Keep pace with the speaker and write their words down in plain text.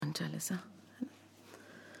चालीसा।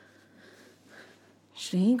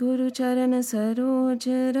 श्री गुरु चरण सरोज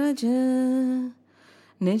रज,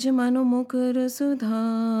 निज मनु मुकुर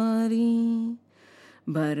सुधारी।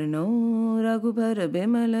 बरनौ रघुबर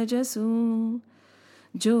बिमल जसु,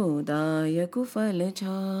 जो दायक फल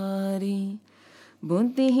चारि।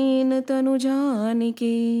 बुद्धिहीन तनु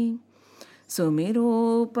जानिके, सुमिरो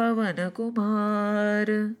पवन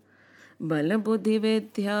कुमार। बल बुद्धि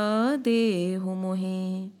विद्या देहु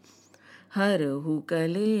मोहि, हरहु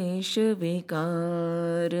कलेश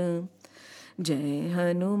विकार। जय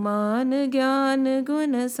हनुमान ज्ञान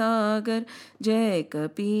गुण सागर, जय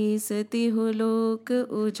कपीस तिहु लोक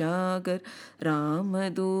उजागर।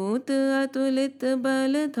 रामदूत अतुलित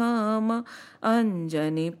बल धामा,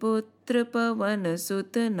 अंजनी पुत्र पवन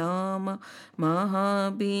सुत नामा।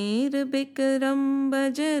 महावीर विक्रम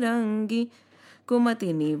बजरंगी,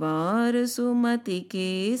 कुमति निवार सुमति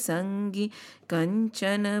के संगी।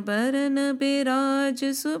 कंचन बरन बिराज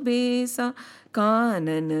सुबेसा,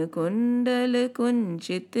 कानन कुंडल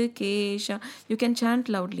कुंचित केशा। You can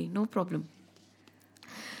chant loudly, no problem.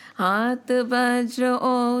 हाथ वज्र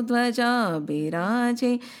और ध्वजा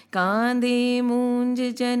बिराजे, कांधे मूंज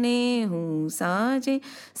जनेऊ साजे।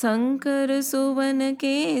 शंकर सुवन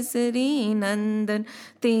केसरी नंदन,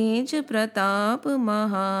 तेज प्रताप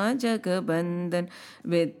महाजगबंदन।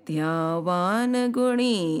 विद्यावान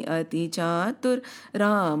गुणी अति चातुर,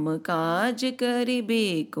 राम काज करिबे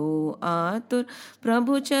को आतुर।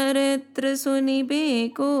 प्रभु चरित्र सुनिबे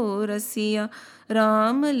को रसिया,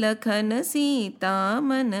 राम लखन सीता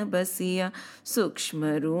मन बसिया। सूक्ष्म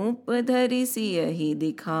रूप धरि सियहि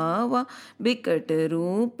दिखावा, बिकट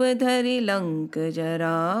रूप धरि लंक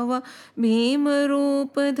जरावा। भीम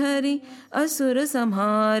रूप धरि असुर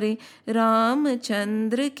संहारे,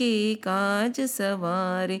 रामचंद्र के काज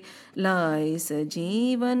सवारे। लाए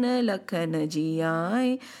सजीवन लखन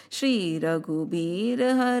जियाए, श्री रघुबीर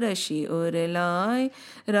हरषि उर लाए।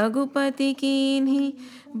 रघुपति कीन्ही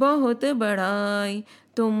बहुत बड़ाई,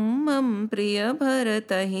 तुम मम प्रिय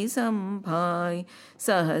भरतहि संभाय।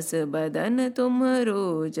 सहस बदन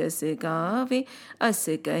तुम्हरो जस गावे, अस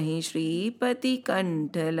कहीं श्रीपति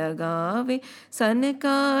कंठ लगावे।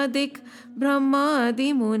 सनकादिक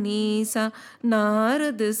ब्रह्मादि मुनीसा,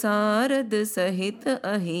 नारद सारद सहित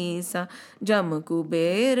अहिसा। जम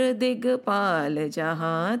कुबेर दिगपाल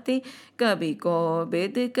जहाते, कवि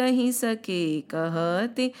कोविद कहि सके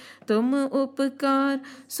कहते। तुम उपकार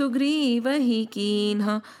सुग्रीवहि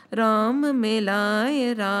कीन्हा, राम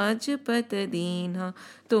मिलाय राजपत दीन्हा।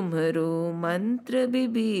 तुम्हरो मंत्र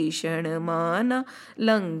विभीषण माना,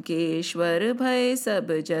 लंकेश्वर भय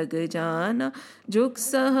सब जग जाना। जुग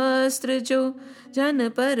सहस्त्र जो जन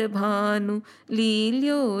पर भानु,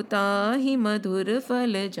 लील्यो ताहि मधुर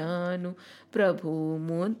फल जानु। प्रभु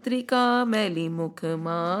मुद्रिका मैली मुख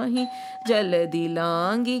माहि, जलधि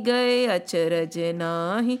लांघि गए अचरज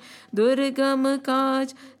नाहि। दुर्गम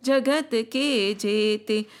काज जगत के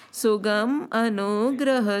जेते, सुगम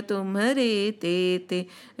अनुग्रह तुम्हरे तेते।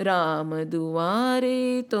 राम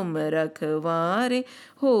दुआरे तुम रखवारे,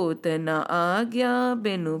 होत न आज्ञा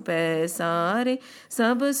बिनु पैसारे।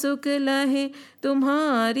 सब सुख लहे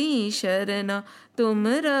तुम्हारी शरणा, तुम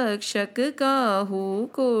रक्षक काहू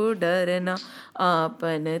को डरना।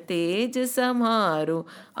 आपन तेज समारो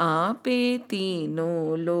आपे,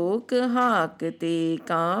 तीनों लोक हाकते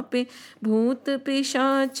कापे। भूत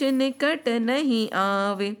पिशाच निकट नहीं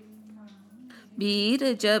आवे, वीर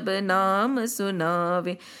जब नाम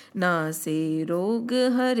सुनावे। नासे रोग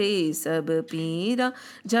हरे सब पीरा,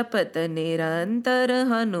 जपत निरंतर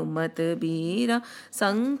हनुमत बीरा।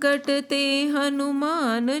 संकट ते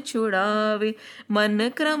हनुमान छुड़ावे, मन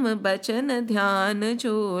क्रम बचन ध्यान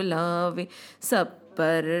जो लावे। सब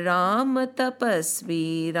पर राम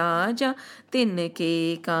तपस्वी राजा,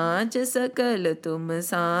 तिनके काज सकल तुम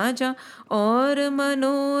साजा। और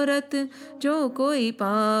मनोरथ जो कोई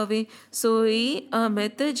पावे, सोई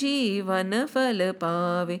अमित जीवन फल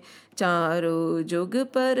पावे। चारों जुग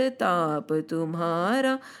पर ताप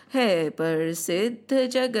तुम्हारा, है प्रसिद्ध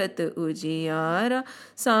जगत उजियारा।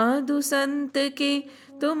 साधु संत के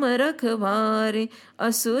तुम रखवारे,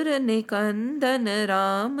 असुर निकंदन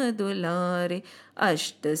राम दुलारे।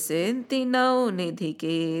 अष्ट सिद्धि नौ निधि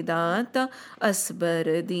के दाता, असबर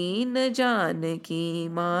दीन जानकी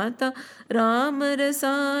माता। राम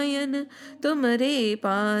रसायन तुमरे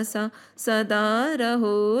पासा, सदा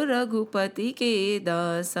रहो रघुपति के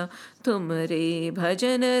दासा। तुमरे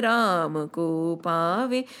भजन राम को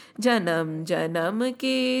पावे, जन्म जन्म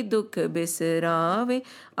के दुख बिसरावे।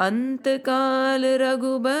 अंत काल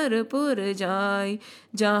रघुबरपुर जाय,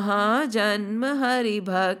 जहाँ जन्म हरि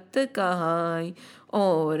भक्त कहाय।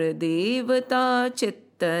 और देवता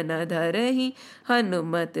चित्त तन धरहि,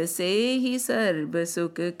 हनुमत से ही सर्व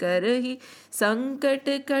सुख करहि। संकट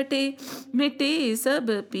कटे मिटे सब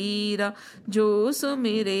पीरा, जो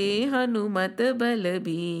सुमिरे हनुमत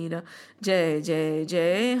बलबीरा। जय जय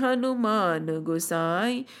जय हनुमान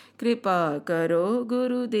गोसाई, कृपा करो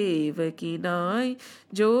गुरुदेव की नाई।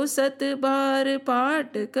 जो सत बार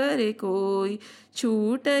पाठ करे कोई,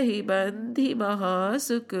 छूटहि बंधि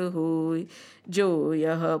महासुख होय। जो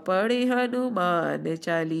यह पढ़े हनुमान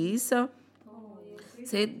चालीसा,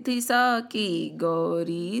 सिद्धि साकी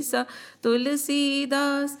गौरी सा।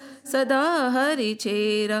 तुलसीदास सदा हरि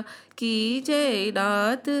चेरा, की जय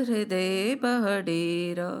नाथ हृदय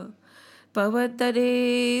बहडेरा। पवन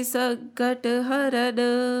तनय संकट हरन,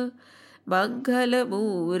 मंगल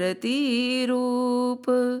मूर्ति रूप।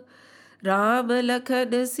 राम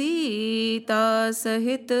लखन सीता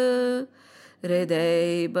सहित,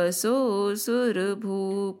 हृदय बसो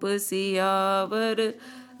सुरभूप। सियावर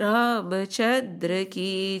रामचंद्र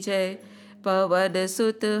की जय, पवन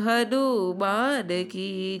सुत हनुमान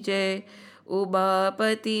की जय।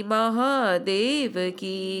 उमापति महादेव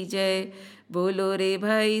की जय, बोलो रे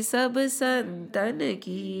भाई सब संतन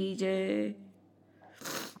की जय।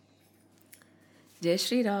 Jai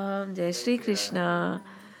Shri Ram, Jai Shri Krishna.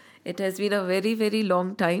 It has been a very, very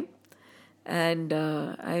long time. And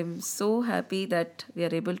I'm so happy that we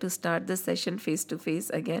are able to start this session face to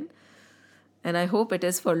face again. And I hope it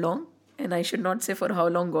is for long. And I should not say for how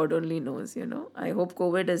long, God only knows, I hope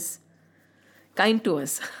COVID is kind to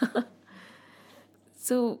us.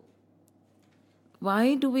 So,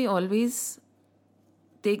 why do we always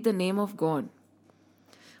take the name of God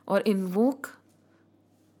or invoke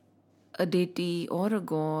a deity or a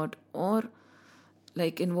god, or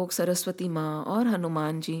like invoke Saraswati Ma or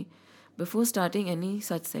Hanuman Ji before starting any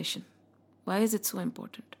such session? Why is it so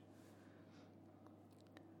important?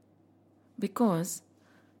 Because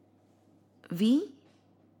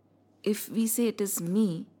if we say it is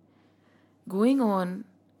me, going on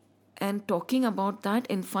and talking about that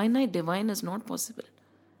infinite divine is not possible.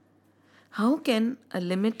 How can a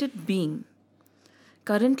limited being,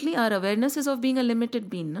 currently our awareness is of being a limited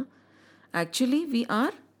being, na? Actually we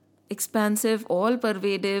are expansive,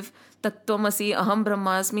 all-pervasive, Tattvamasi, Aham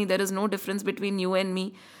Brahmasmi, there is no difference between you and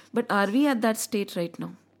me. But are we at that state right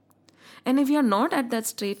now? And if we are not at that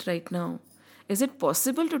state right now, is it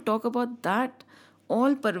possible to talk about that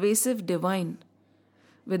all-pervasive divine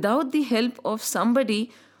without the help of somebody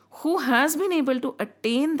who has been able to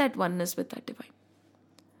attain that oneness with that divine?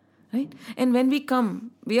 Right? And when we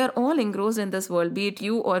come, we are all engrossed in this world, be it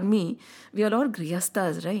you or me, we are all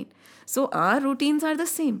grihasthas, right? So our routines are the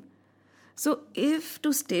same. So if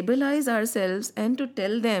to stabilize ourselves and to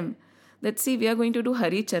tell them that, see, we are going to do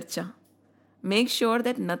Hari Charcha, make sure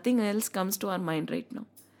that nothing else comes to our mind right now.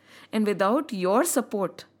 And without your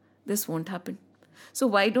support, this won't happen. So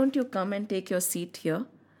why don't you come and take your seat here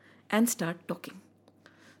and start talking?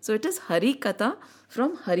 So it is Hari Katha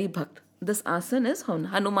from Hari Bhakt. This asan is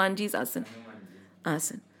Hanumanji's asan.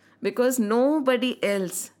 Because nobody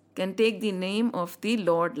else can take the name of the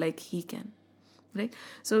Lord like he can. Right?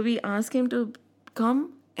 So we ask him to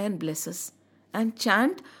come and bless us and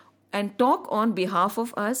chant and talk on behalf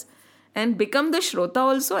of us and become the Shrota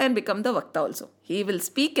also and become the Vakta also. He will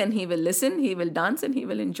speak and he will listen, he will dance and he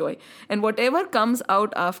will enjoy. And whatever comes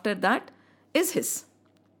out after that is his.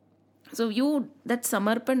 So that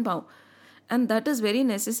Samarpan Bhav. And that is very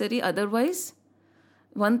necessary. Otherwise,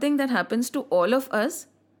 one thing that happens to all of us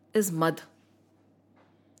is mad,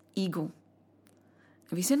 ego.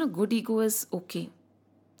 We say, no, good ego is okay.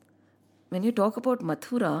 When you talk about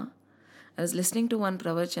Mathura, I was listening to one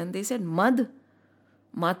pravachan, they said mad,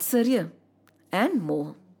 matsarya and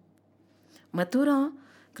moha. Mathura,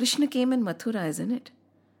 Krishna came in Mathura, isn't it?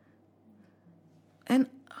 And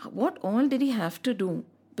what all did he have to do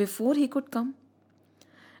before he could come?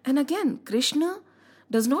 And again, Krishna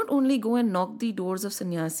does not only go and knock the doors of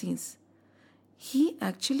sannyasis. He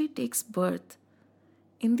actually takes birth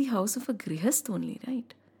in the house of a grihast only,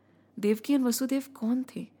 right? Devki and Vasudev kaun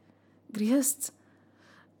the? Grihasts.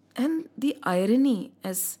 And the irony,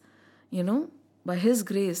 as by his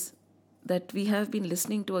grace, that we have been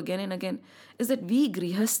listening to again and again, is that we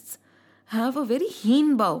grihasts have a very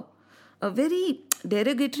heen bhav, a very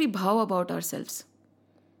derogatory bhav about ourselves.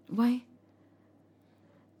 Why?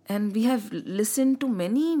 And we have listened to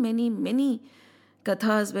many, many, many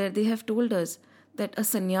kathas where they have told us that a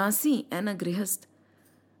sannyasi and a grihast,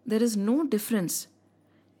 there is no difference.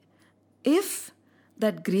 If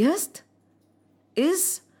that grihast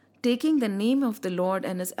is taking the name of the Lord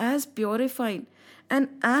and is as purified and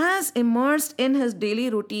as immersed in his daily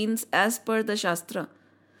routines as per the Shastra,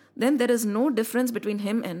 then there is no difference between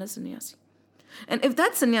him and a sannyasi. And if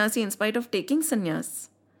that sannyasi, in spite of taking sannyas,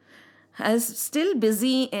 is still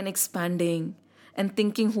busy and expanding and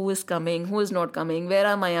thinking who is coming, who is not coming, where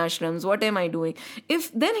are my ashrams, what am I doing,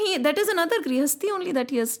 if then that is another grihasthi only that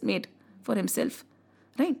he has made for himself,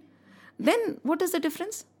 right? Then what is the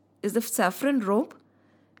difference? Is the saffron robe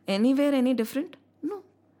anywhere any different? No.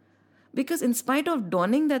 Because in spite of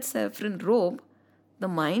donning that saffron robe, the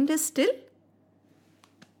mind is still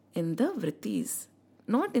in the vrittis,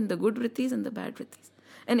 not in the good vrittis and the bad vrittis.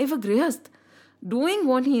 And if a grihasth doing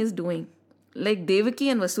what he is doing, like Devaki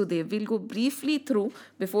and Vasudev, we'll go briefly through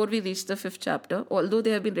before we reach the 5th chapter, although they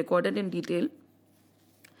have been recorded in detail.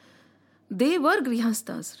 They were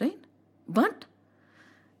grihasthas, right? But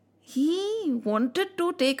he wanted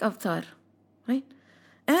to take avatar, right?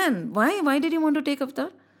 And why did he want to take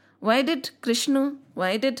avatar? Why did Krishna,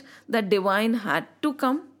 why did that divine had to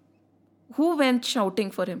come? Who went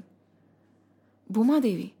shouting for him? Bhuma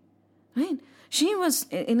Devi, right? She was,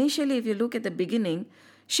 initially, if you look at the beginning,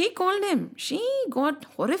 she called him. She got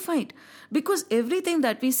horrified because everything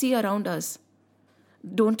that we see around us,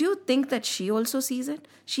 don't you think that she also sees it?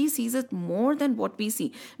 She sees it more than what we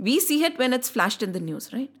see. We see it when it's flashed in the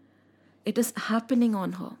news, right? It is happening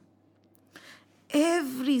on her.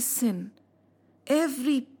 Every sin,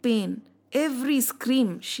 every pain, every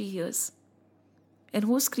scream she hears. And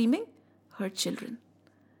who's screaming? Her children.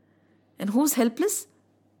 And who's helpless?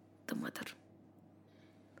 The mother.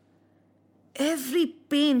 Every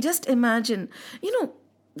pain, just imagine.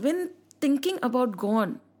 When thinking about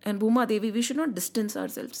God and Bhuma Devi, we should not distance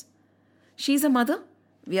ourselves. She's a mother,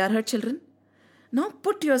 we are her children. Now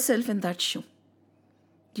put yourself in that shoe.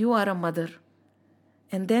 You are a mother.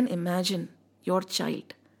 And then imagine your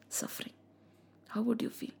child suffering. How would you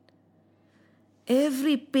feel?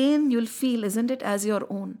 Every pain you'll feel, isn't it, as your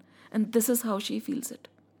own? And this is how she feels it.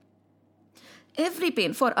 Every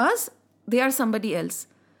pain. For us, they are somebody else.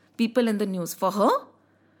 People in the news. For her,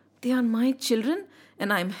 they are my children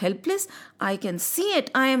and I am helpless. I can see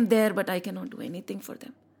it. I am there, but I cannot do anything for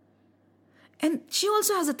them. And she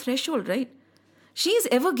also has a threshold, right? She is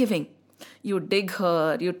ever giving. You dig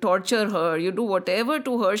her, you torture her, you do whatever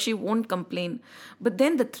to her, she won't complain. But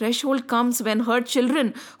then the threshold comes when her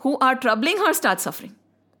children who are troubling her start suffering.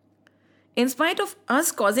 In spite of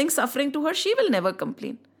us causing suffering to her, she will never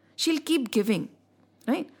complain. She'll keep giving,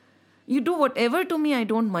 right? You do whatever to me, I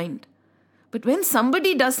don't mind. But when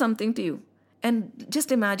somebody does something to you, and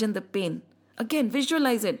just imagine the pain. Again,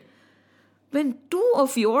 visualize it. When 2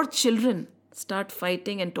 of your children start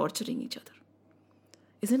fighting and torturing each other.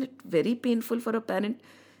 Isn't it very painful for a parent?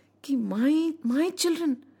 Ki my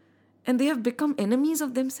children, and they have become enemies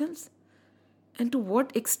of themselves. And to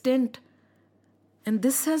what extent? And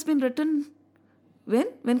this has been written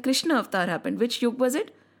when Krishna avatar happened. Which yug was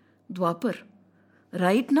it? Dwapar.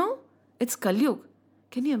 Right now, it's Kali Yuga.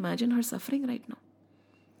 Can you imagine her suffering right now?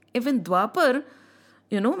 Even Dwapar,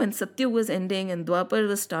 when Satyug was ending and Dwapar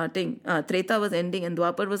was starting, Treta was ending and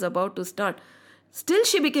Dwapar was about to start, still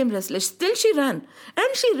she became restless. Still she ran.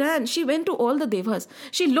 And she ran. She went to all the devas.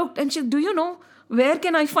 She looked and she, do you know, where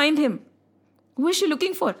can I find him? Who is she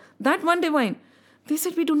looking for? That one divine. They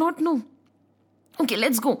said, we do not know. Okay,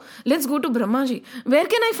 let's go. Let's go to Brahmaji. Where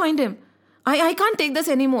can I find him? I can't take this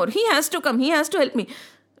anymore. He has to come. He has to help me.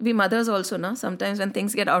 We mothers also, na, sometimes when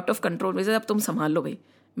things get out of control, we say, ab tum संभाल लो भाई.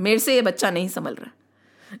 मेरे से ये बच्चा नहीं संभल रहा.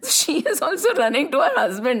 She is also running to her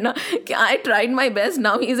husband. Na, I tried my best.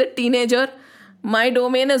 Now he is a teenager. My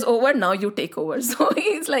domain is over. Now you take over. So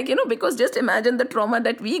he's like, because just imagine the trauma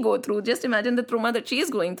that we go through. Just imagine the trauma that she is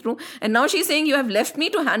going through. And now she's saying, you have left me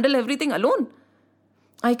to handle everything alone.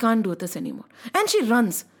 I can't do this anymore. And she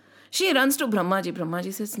runs. She runs to Brahmaji.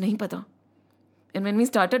 Brahmaji says, nahi pata. And when we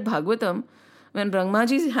started Bhagavatam, when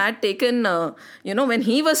Brahmaji had taken, when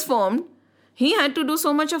he was formed, he had to do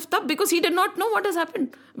so much of tap because he did not know what has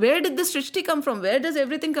happened. Where did the Srishti come from? Where does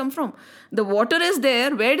everything come from? The water is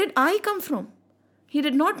there. Where did I come from? He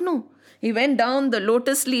did not know. He went down the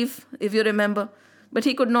lotus leaf, if you remember, but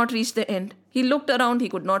he could not reach the end. He looked around. He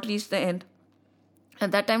could not reach the end.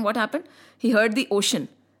 At that time, what happened? He heard the ocean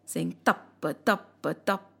saying, tappa, tappa,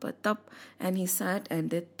 tappa, tap. And he sat and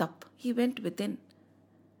did tap. He went within.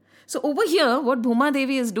 So over here, what Bhuma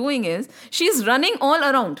Devi is doing is, she is running all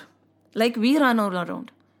around. Like we run all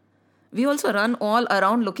around. We also run all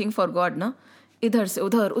around looking for God, na? Idhar se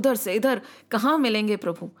idhar. Kahan milenge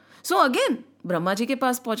Prabhu? So again, Brahma ji ke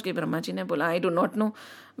paas pahunch gaye. Brahma ji ne bola, I do not know.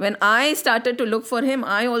 When I started to look for him,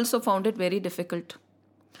 I also found it very difficult.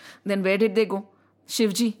 Then where did they go?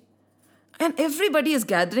 Shivji. And everybody is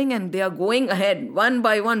gathering and they are going ahead one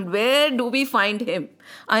by one. Where do we find him?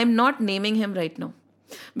 I am not naming him right now.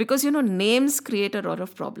 Because, names create a lot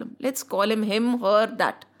of problem. Let's call him, her,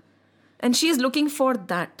 that. And she's looking for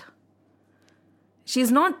that. She's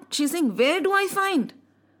saying, where do I find?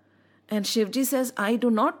 And Shivji says, I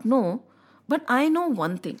do not know, but I know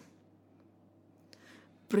one thing.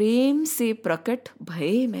 प्रेम से प्रकट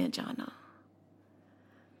भय में जाना.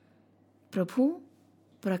 प्रभु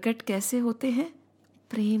प्रकट कैसे होते हैं?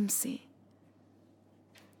 प्रेम से.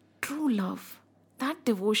 True love, that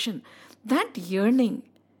devotion, that yearning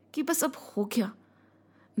कि बस अब हो गया.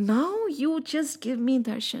 Now you just give me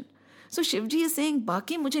darshan. So Shivji is saying,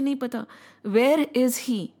 बाकी मुझे नहीं पता. Where is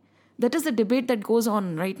he? That is the debate that goes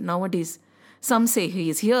on right nowadays. Some say he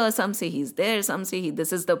is here, some say he is there, some say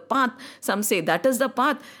this is the path, some say that is the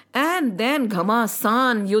path. And then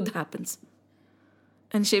Ghamasan Yudh happens.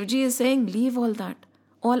 And Shivji is saying, leave all that.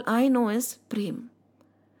 All I know is prem.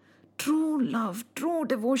 True love, true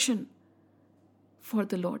devotion for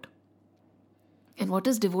the Lord. And what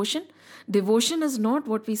is devotion? Devotion is not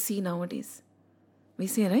what we see nowadays. We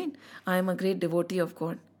say, right, I am a great devotee of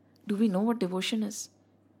God. Do we know what devotion is?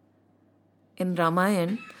 In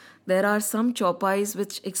Ramayana, there are some chaupais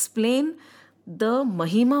which explain the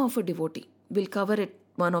mahima of a devotee. We'll cover it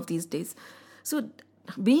one of these days. So,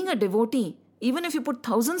 being a devotee, even if you put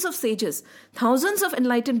thousands of sages, thousands of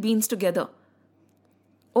enlightened beings together,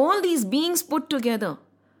 all these beings put together,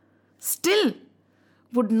 still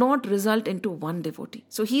would not result into one devotee.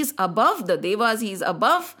 So, he is above the devas, he is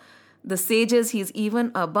above the sages, he is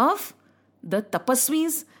even above the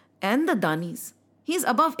tapasvis and the danis. He is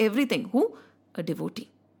above everything. Who? A devotee.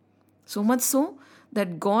 So much so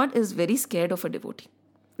that God is very scared of a devotee.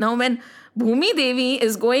 Now when Bhumi Devi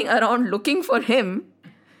is going around looking for him,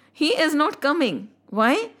 he is not coming.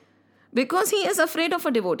 Why? Because he is afraid of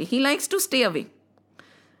a devotee. He likes to stay away.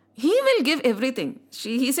 He will give everything.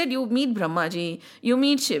 He said, you meet Brahmaji, you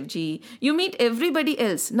meet Shivji, you meet everybody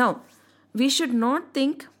else. Now, we should not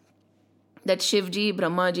think that Shivji,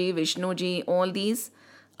 Brahmaji, Vishnuji, all these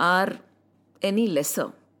are any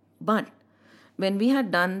lesser. But when we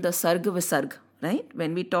had done the Sarg Visarg, right?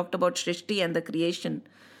 When we talked about Shrishti and the creation,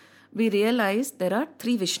 we realized there are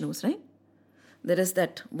 3 Vishnus, right? There is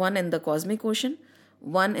that one in the cosmic ocean,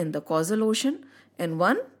 one in the causal ocean, and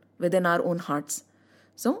one within our own hearts.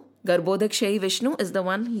 So, Garbhodakshayi Vishnu is the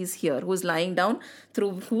one, he's here, who's lying down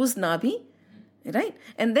through whose Nabhi, right?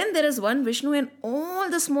 And then there is one Vishnu and all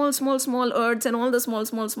the small earths and all the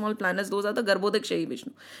small planets, those are the Garbhodakshayi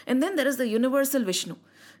Vishnu. And then there is the universal Vishnu,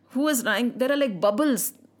 who is lying, there are like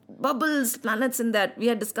bubbles, planets in that. We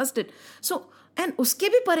had discussed it. So, and uske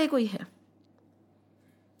bhi pare koi hai.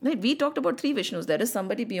 Right? We talked about 3 Vishnus. There is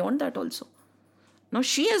somebody beyond that also. Now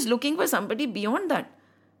she is looking for somebody beyond that.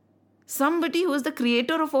 Somebody who is the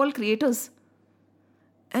creator of all creators.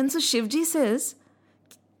 And so Shivji says,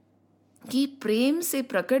 कि प्रेम से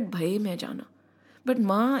प्रकट भय में जाना. But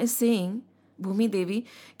Ma is saying, Bhumi Devi,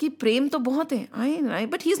 कि प्रेम तो बहुत है,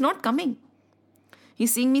 but he is not coming.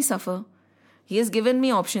 He's seeing me suffer. He has given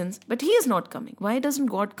me options, but he is not coming. Why doesn't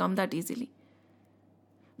God come that easily?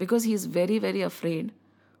 Because he is very, very afraid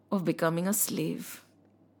of becoming a slave.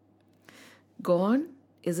 God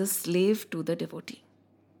is a slave to the devotee.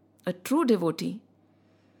 A true devotee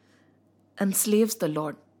enslaves the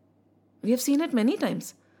Lord. We have seen it many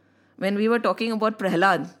times. When we were talking about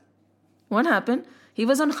Prahlad, what happened? He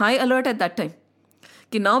was on high alert at that time.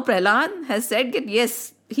 Ki now Prahlad has said that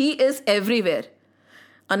yes, he is everywhere.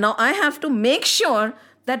 And now I have to make sure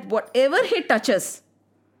that whatever he touches,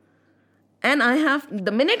 and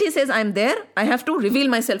the minute he says I'm there, I have to reveal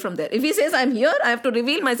myself from there. If he says I'm here, I have to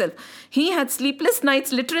reveal myself. He had sleepless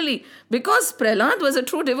nights literally because Prahlad was a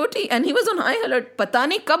true devotee and he was on high alert. पता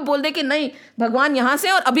नहीं कब बोल दे कि नहीं भगवान यहाँ से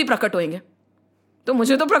और अभी प्रकट होंगे. तो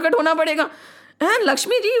मुझे तो प्रकट होना पड़ेगा. And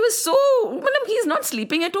Lakshmi ji was so, he is not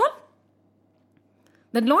sleeping at all.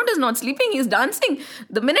 That Lord is not sleeping, he is dancing.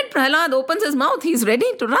 The minute Prahlad opens his mouth, he is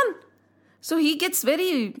ready to run. So he gets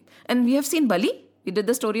and we have seen Bali. We did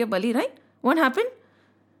the story of Bali, right? What happened?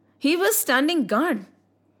 He was standing guard.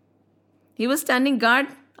 He was standing guard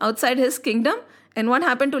outside his kingdom. And what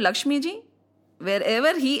happened to Lakshmi ji?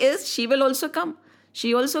 Wherever he is, she will also come.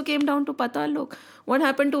 She also came down to Patal Lok. What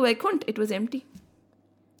happened to Vaikunt? It was empty.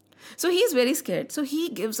 So he is very scared. So he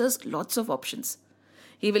gives us lots of options.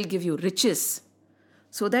 He will give you riches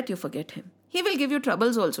so that you forget him. He will give you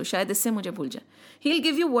troubles also. Shayad isse mujhe bhul jaye. He'll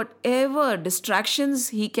give you whatever distractions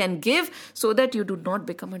he can give so that you do not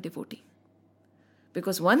become a devotee.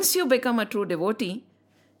 Because once you become a true devotee,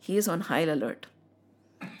 he is on high alert.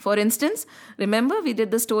 For instance, remember we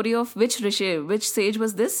did the story of which sage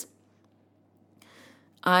was this?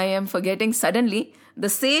 I am forgetting suddenly. The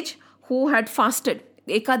sage who had fasted,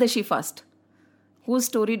 Ekadashi fast. Whose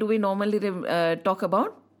story do we normally talk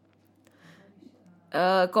about?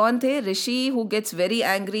 कौन थे? Rishi who gets very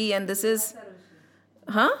angry, and this is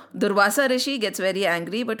Durvasa Rishi gets very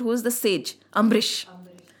angry, but who is the sage? Ambrish.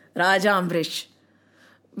 Raja Ambrish.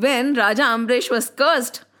 When Raja Ambrish was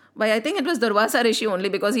cursed by, I think it was Durvasa Rishi only,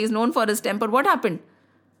 because he is known for his temper, what happened?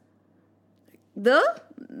 The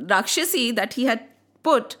Rakshasi that he had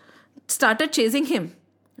put started chasing him.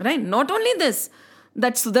 Right? Not only this,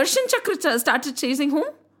 that Sudarshan Chakra started chasing whom?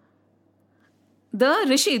 The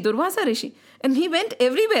Rishi, Durvasa Rishi. And he went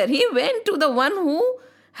everywhere. He went to the one who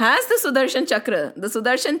has the Sudarshan Chakra, the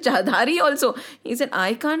Sudarshan Chadhari also. He said,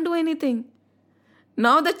 I can't do anything.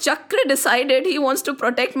 Now the Chakra decided he wants to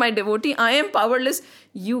protect my devotee. I am powerless.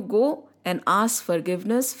 You go and ask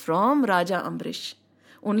forgiveness from Raja Ambrish.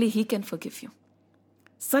 Only he can forgive you.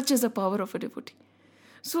 Such is the power of a devotee.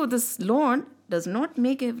 So this Lord does not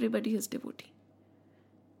make everybody his devotee.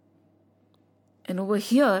 And over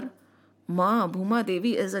here, Ma Bhuma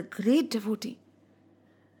Devi is a great devotee.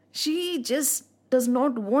 She just does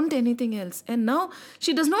not want anything else. And now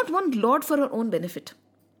she does not want Lord for her own benefit.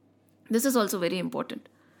 This is also very important.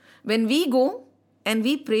 When we go and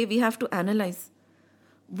we pray, we have to analyze.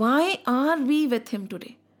 Why are we with him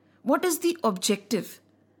today? What is the objective?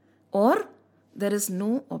 Or there is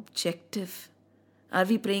no objective. Are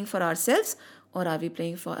we praying for ourselves, or are we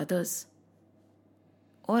praying for others?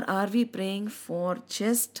 Or are we praying for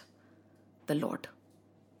just the Lord?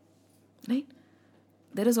 Right?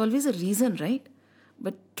 There is always a reason, right?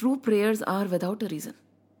 But true prayers are without a reason.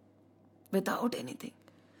 Without anything.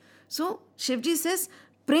 So Shivji says,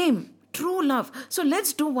 Prem, true love. So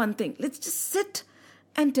let's do one thing. Let's just sit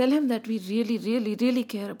and tell him that we really, really, really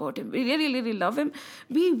care about him. We really, really love him.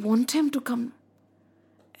 We want him to come.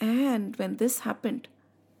 And when this happened,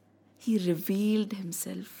 he revealed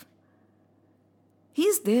himself. He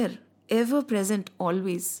is there, ever present,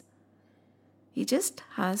 always. He just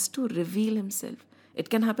has to reveal himself. It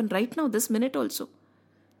can happen right now, this minute also.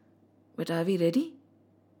 But are we ready?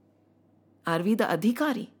 Are we the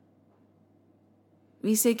adhikari?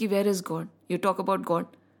 We say, ki, where is God? You talk about God.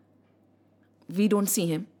 We don't see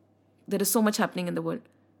him. There is so much happening in the world.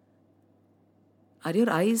 Are your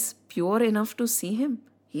eyes pure enough to see him?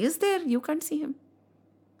 He is there. You can't see him.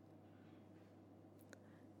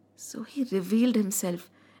 So he revealed himself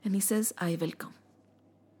and he says, I will come.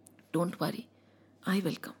 Don't worry. I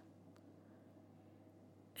will come.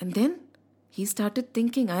 And then he started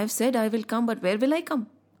thinking, I have said I will come, but where will I come?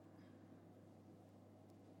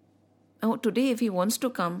 Now today, if he wants to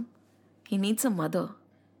come, he needs a mother.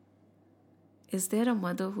 Is there a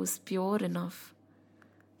mother who's pure enough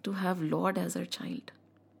to have Lord as her child?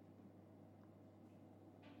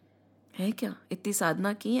 है क्या? इतनी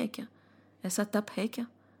साधना की है क्या? ऐसा तप है क्या?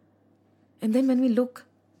 And then when we look,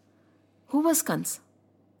 who was Kans?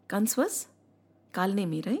 Kans was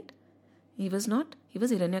Kalnemi, right? He was not. He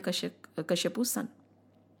was Hiranyakashipu's son.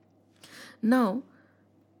 Now,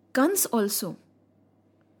 Kans also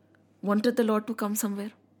wanted the Lord to come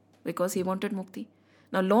somewhere because he wanted mukti.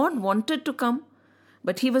 Now, Lord wanted to come,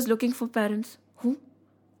 but he was looking for parents. Who?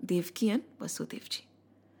 Devaki and Vasudevji.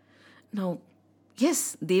 Now,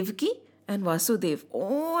 yes, Devaki and Vasudev,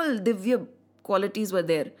 all Divya qualities were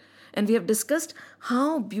there. And we have discussed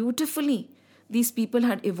how beautifully these people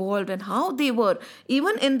had evolved and how they were,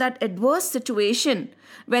 even in that adverse situation,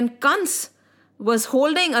 when Kans was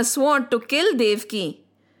holding a sword to kill Devaki,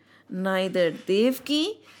 neither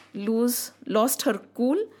Devaki lost her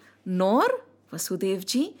cool, nor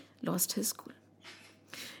Vasudevji lost his cool.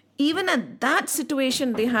 Even at that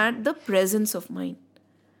situation, they had the presence of mind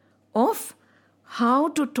of how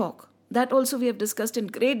to talk. That also we have discussed in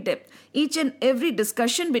great depth. Each and every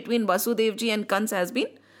discussion between Vasudevji and Kans has been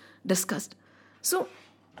discussed. So,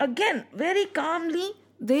 again, very calmly,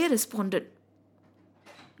 they responded.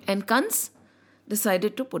 And Kans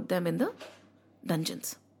decided to put them in the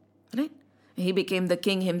dungeons. Right? He became the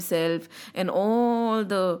king himself, and all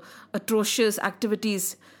the atrocious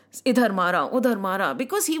activities, idhar mara, udhar mara,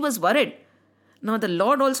 because he was worried. Now the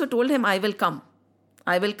Lord also told him, I will come.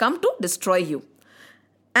 I will come to destroy you.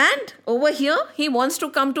 And over here, he wants to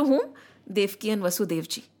come to whom? Devaki and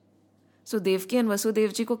Vasudevji. So Devaki and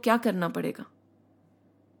Vasudevji को क्या करना पड़ेगा?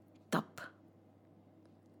 तप.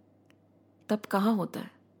 तप कहाँ होता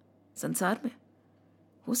है? संसार में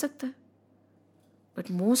हो सकता है. But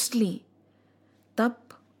mostly,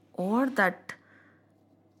 tap or that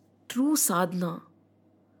true sadhana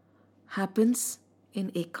happens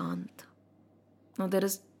in ekant. Now there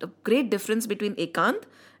is a great difference between ekant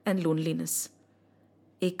and loneliness.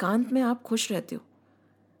 एकांत में आप खुश रहते हो.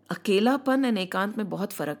 अकेलापन एंड एकांत में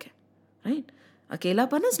बहुत फर्क है. राइट?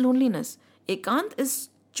 अकेलापन is loneliness. Ekant is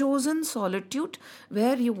chosen solitude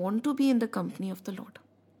where you want to be in the company of the Lord.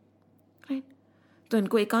 Right? तो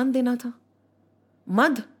इनको एकांत देना था.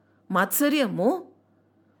 मद, मात्सर्य, मोह,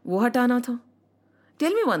 वो हटाना था.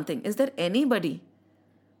 Tell me one thing, is there anybody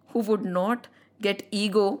who would not get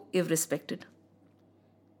ego if respected?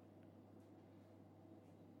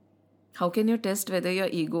 How can you test whether your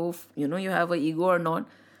ego, you have an ego or not?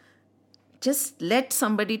 Just let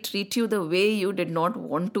somebody treat you the way you did not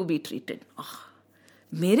want to be treated.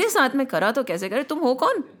 मेरे साथ में करा तो कैसे करे? तुम हो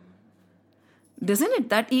कौन? Doesn't it?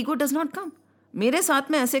 That ego does not come. मेरे साथ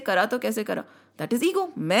में ऐसे करा तो कैसे करा? That is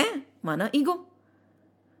ego. मैं माना ego.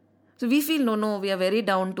 So we feel, no, we are very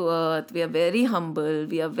down to earth, we are very humble,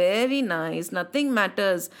 we are very nice, nothing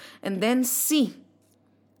matters. And then see.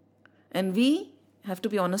 And we have to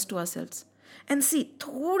be honest to ourselves. And see,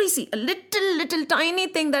 a little tiny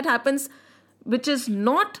thing that happens which is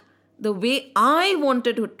not the way I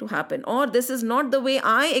wanted it to happen, or this is not the way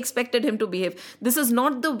I expected him to behave. This is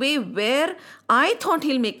not the way where I thought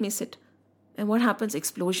he'll make me sit. And what happens?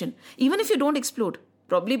 Explosion. Even if you don't explode,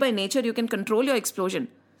 probably by nature you can control your explosion.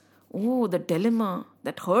 Oh, the dilemma,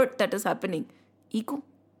 that hurt that is happening. Ego.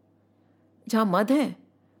 जहाँ मद है,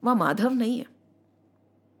 वहाँ माधव नहीं है.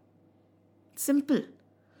 Simple.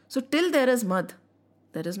 So till there is mad,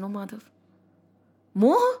 there is no madhav.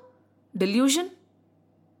 Moha, delusion.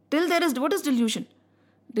 Till there is, what is delusion?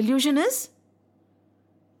 Delusion is,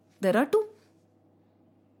 there are two.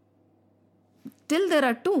 Till there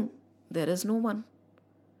are two, there is no one.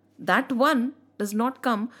 That one does not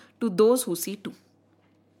come to those who see two.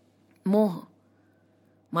 Moha.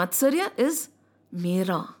 Matsarya is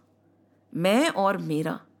mera. Main or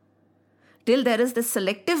mera. Till there is the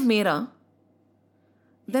selective mera,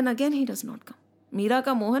 then again he does not come. Mera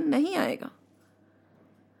ka mohan nahi aayega.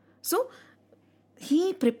 So,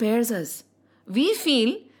 he prepares us. We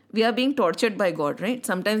feel we are being tortured by God, right?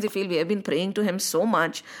 Sometimes we feel we have been praying to him so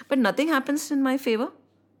much, but nothing happens in my favor,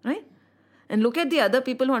 right? And look at the other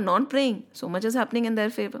people who are not praying. So much is happening in their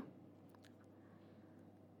favor.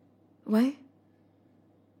 Why?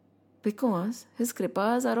 Because his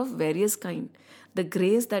kripas are of various kind. The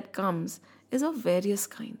grace that comes is of various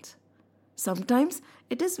kinds. Sometimes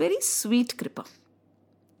it is very sweet kripa.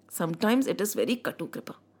 Sometimes it is very katu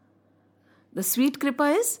kripa. The sweet kripa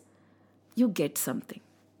is you get something,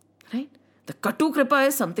 right? The katu kripa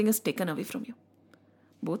is something is taken away from you.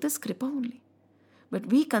 Both is kripa only. But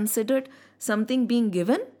we considered something being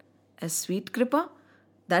given as sweet kripa.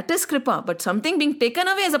 That is kripa, but something being taken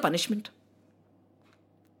away as a punishment.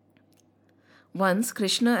 Once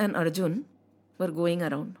Krishna and Arjun were going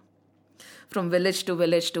around from village to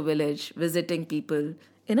village to village, visiting people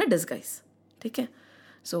in a disguise. Okay?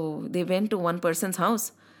 So they went to one person's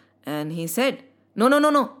house and he said,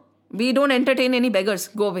 No, we don't entertain any beggars.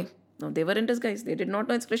 Go away. Now they were in disguise. They did not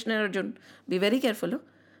know it's Krishna and Arjun. Be very careful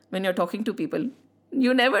when you're talking to people.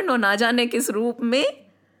 You never know, na jaane kis roop mein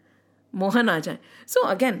mohan aa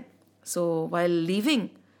jaye. So while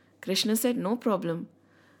leaving, Krishna said, no problem.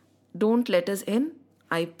 Don't let us in.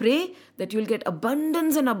 I pray that you'll get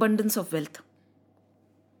abundance and abundance of wealth.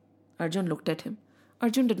 Arjun looked at him.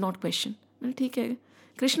 Arjun did not question. Well, theek hai.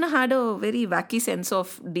 Krishna had a very wacky sense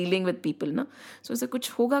of dealing with people. Na? So he said,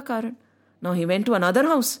 kuch hoga karan. Now he went to another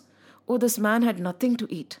house. Oh, this man had nothing to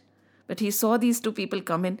eat. But he saw these two people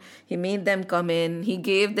come in. He made them come in. He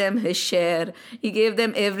gave them his share. He gave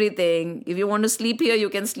them everything. If you want to sleep here, you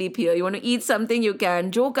can sleep here. You want to eat something, you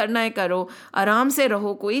can. Jo karna hai karo. Aram se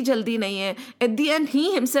raho. Koi jaldi nahi hai. At the end,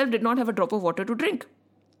 he himself did not have a drop of water to drink.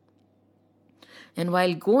 And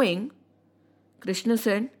while going, Krishna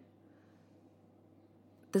said,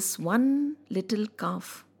 this one little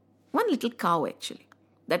cow actually,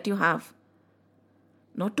 that you have,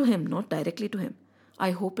 not to him, not directly to him,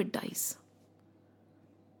 I hope it dies.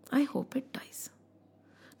 I hope it dies.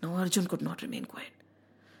 Now Arjun could not remain quiet.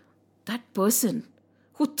 That person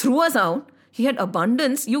who threw us out, he had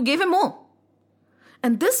abundance, you gave him more.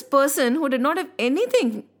 And this person who did not have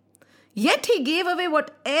anything, yet he gave away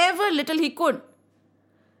whatever little he could.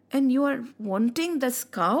 And you are wanting this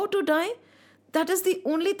cow to die? That is the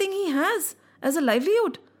only thing he has as a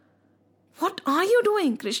livelihood. What are you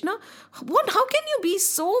doing, Krishna? How can you be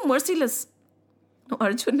so merciless? No,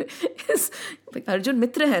 Arjun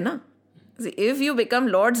Mitra hai na. If you become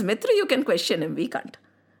Lord's Mitra, you can question him. We can't.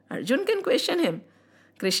 Arjun can question him.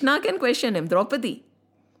 Krishna can question him. Draupadi.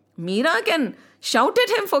 Meera can shout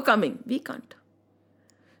at him for coming. We can't.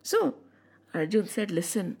 So, Arjun said,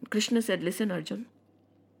 listen. Krishna said, listen, Arjun.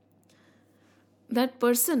 That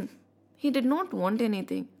person, he did not want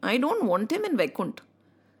anything. I don't want him in Vaikunt.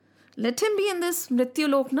 Let him be in this Mrityu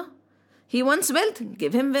Lok, na. He wants wealth,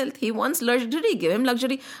 give him wealth. He wants luxury, give him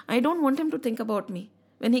luxury. I don't want him to think about me.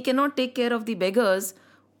 When he cannot take care of the beggars,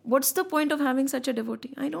 what's the point of having such a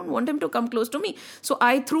devotee? I don't want him to come close to me. So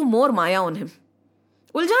I threw more Maya on him.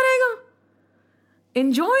 Ulja rahega.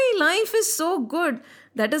 Enjoy, life is so good.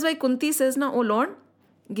 That is why Kunti says, "Now, oh Lord,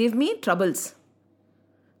 give me troubles."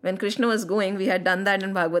 When Krishna was going, we had done that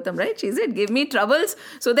in Bhagavatam, right? She said, give me troubles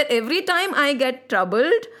so that every time I get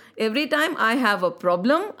troubled, every time I have a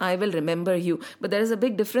problem, I will remember you. But there is a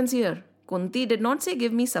big difference here. Kunti did not say,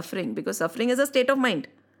 give me suffering, because suffering is a state of mind.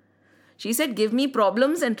 She said, give me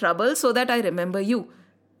problems and troubles so that I remember you.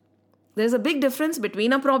 There is a big difference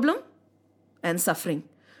between a problem and suffering,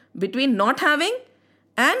 between not having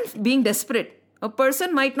and being desperate. A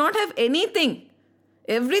person might not have anything.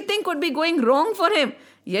 Everything could be going wrong for him,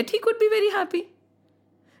 yet he could be very happy.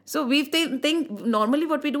 So we think normally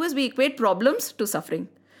what we do is we equate problems to suffering,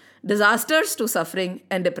 disasters to suffering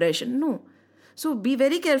and depression. No. So be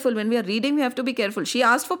very careful. When we are reading, we have to be careful. She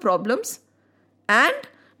asked for problems and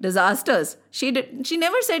disasters. She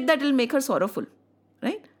never said that it will make her sorrowful,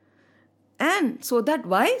 right? And so that,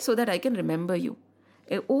 why? So that I can remember you.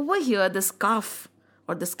 Over here, this calf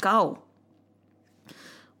or this cow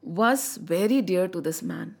was very dear to this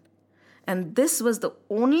man. And this was the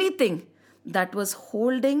only thing that was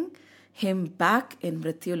holding him back in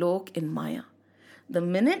Mrityulok, in Maya. The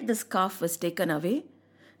minute this calf was taken away,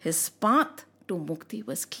 his path to Mukti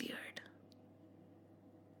was cleared.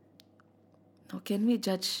 Now, can we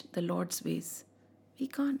judge the Lord's ways? We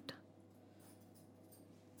can't.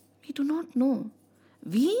 We do not know.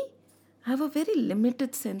 We have a very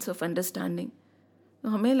limited sense of understanding.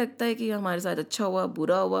 हमें लगता है कि हमारे साथ अच्छा हुआ,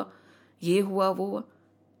 बुरा हुआ, ये हुआ, वो हुआ.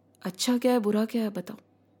 अच्छा क्या है, बुरा क्या है, बताओ.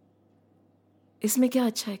 इसमें क्या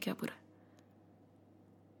अच्छा है, क्या बुरा है?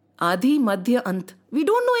 आदि, मध्य, अंत. We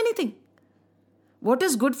don't know anything. What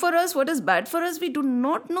is good for us, what is bad for us, we do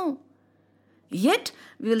not know. Yet,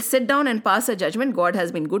 we will sit down and pass a judgment. God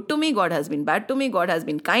has been good to me, God has been bad to me, God has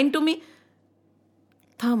been kind to me.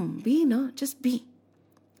 Be na, just be.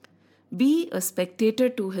 Be a spectator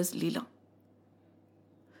to his Leela.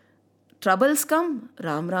 Troubles come,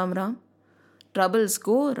 Ram, Ram, Ram. Troubles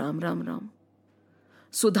go, Ram, Ram, Ram.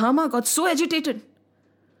 Sudama got so agitated.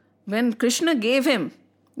 When Krishna gave him,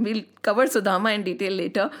 we'll cover Sudama in detail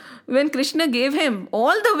later, when Krishna gave him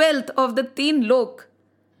all the wealth of the Teen Lok,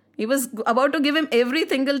 he was about to give him every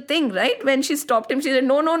single thing, right? When she stopped him, she said,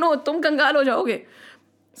 no, tum kangal ho jaoge.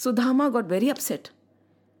 Sudama got very upset.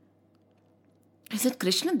 He said,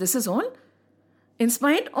 Krishna, this is all? In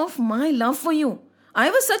spite of my love for you,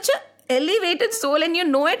 I was such an elevated soul, and you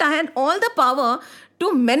know it, I had all the power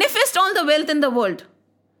to manifest all the wealth in the world.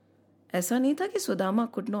 ऐसा नहीं था कि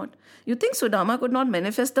Sudama could not. You think Sudama could not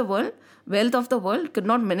manifest the world, wealth of the world, could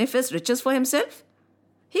not manifest riches for himself?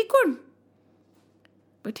 He could.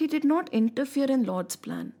 But he did not interfere in Lord's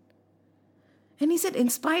plan. And he said, in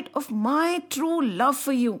spite of my true love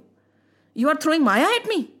for you, you are throwing Maya at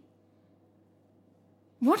me.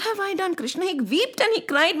 What have I done? Krishna, he wept and he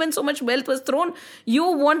cried when so much wealth was thrown. You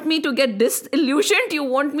want me to get disillusioned? You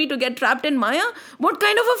want me to get trapped in Maya? What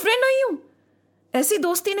kind of a friend are you? ऐसी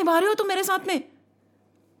दोस्ती निभा रहे हो तुम मेरे साथ में?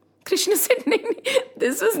 Krishna said,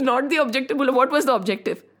 this is not the objective. What was the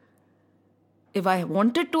objective? If I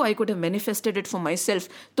wanted to, I could have manifested it for myself.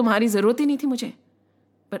 तुम्हारी जरूरत ही नहीं थी मुझे.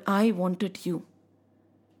 But I wanted you.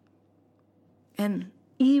 And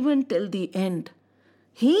even till the end,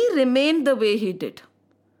 he remained the way he did.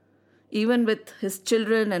 Even with his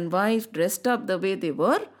children and wife dressed up the way they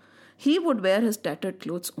were, he would wear his tattered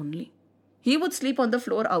clothes only. He would sleep on the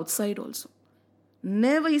floor outside also.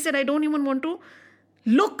 Never, he said, I don't even want to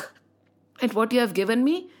look at what you have given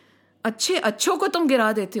me. अच्छों को तुम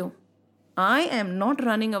गिरा देते हो. I am not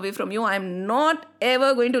running away from you. I am not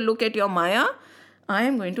ever going to look at your Maya. I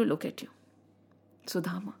am going to look at you.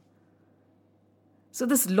 Sudama. So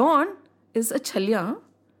this Lord is a Chalya.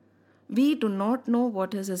 We do not know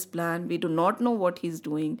what is his plan. We do not know what he's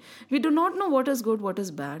doing. We do not know what is good, what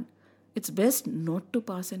is bad. It's best not to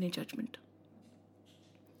pass any judgment.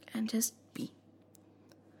 And just be.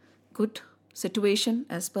 Good situation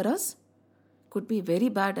as per us could be very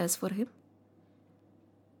bad as for him.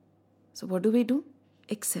 So what do?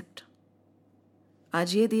 Accept.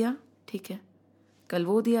 आज ये दिया, ठीक है. कल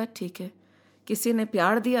वो दिया, ठीक है. किसी ने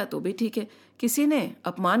प्यार दिया तो भी ठीक है. किसी ने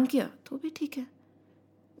अपमान किया तो भी ठीक है.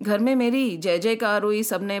 घर में मेरी जय जयकार हुई,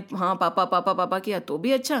 सबने हाँ पापा पापा पापा किया तो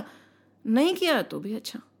भी अच्छा, नहीं किया तो भी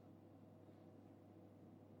अच्छा.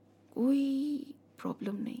 कोई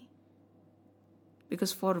प्रॉब्लम नहीं.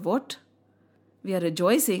 Because for what we are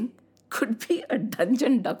rejoicing could be a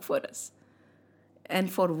dungeon dug for us.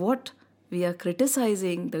 And for what we are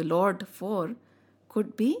criticizing the Lord for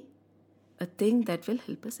could be a thing that will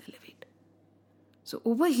help us elevate. So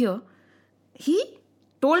over here, he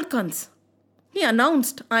told Kans, he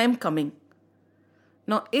announced, I am coming.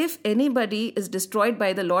 Now, if anybody is destroyed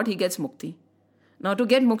by the Lord, he gets mukti. Now, to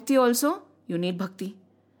get mukti also, you need bhakti.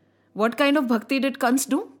 What kind of bhakti did Kans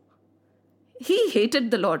do? He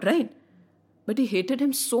hated the Lord, right? But he hated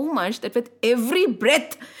him so much that with every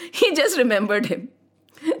breath, he just remembered him.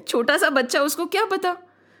 छोटा सा बच्चा उसको क्या पता?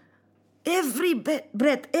 Every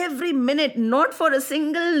breath, every minute, not for a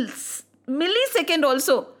single millisecond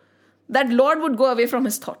also, that Lord would go away from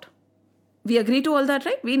his thought. We agree to all that,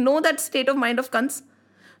 right? We know that state of mind of Kans.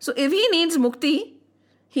 So if he needs mukti,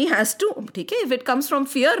 he has to. Okay, if it comes from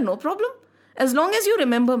fear, no problem. As long as you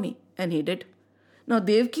remember me. And he did. Now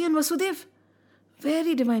Devki and Vasudev,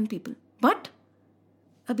 very divine people. But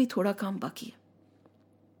abhi thoda kaam baki hai.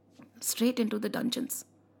 Straight into the dungeons.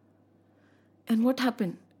 And what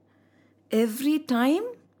happened? Every time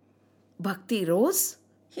bhakti rose,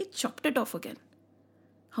 he chopped it off again.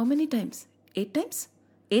 How many times? 8 times?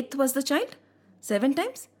 8th was the child? 7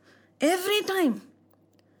 times? Every time.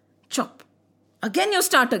 Chop. Again you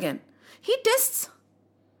start again. He tests.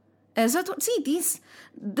 See,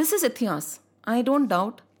 this is Ityas. I don't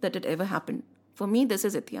doubt that it ever happened. For me, this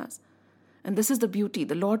is Ityas. And this is the beauty.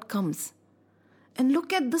 The Lord comes. And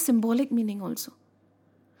look at the symbolic meaning also.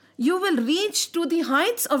 You will reach to the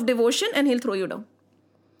heights of devotion and he'll throw you down.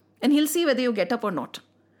 And he'll see whether you get up or not.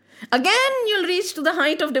 Again, you'll reach to the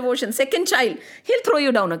height of devotion. Second child, he'll throw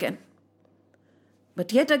you down again.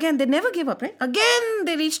 But yet again, they never give up, right? Again,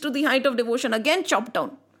 they reach to the height of devotion. Again, chopped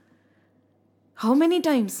down. How many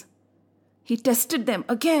times? He tested them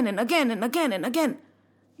again and again and again and again.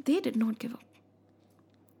 They did not give up.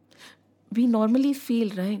 We normally feel,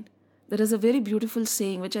 right? There is a very beautiful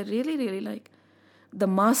saying which I really, really like. The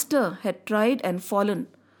master had tried and fallen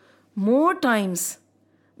more times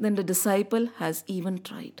than the disciple has even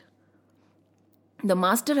tried. The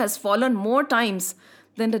master has fallen more times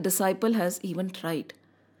than the disciple has even tried.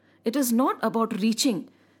 It is not about reaching.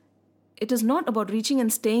 It is not about reaching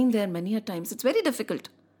and staying there many a times. It's very difficult.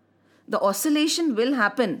 The oscillation will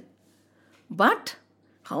happen. But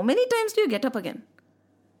how many times do you get up again?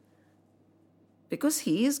 Because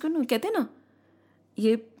he is going to, कहते ना,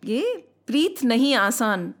 ये प्रीत नहीं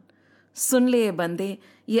आसान, सुन ले बंदे,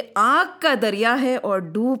 ये आग का दरिया है और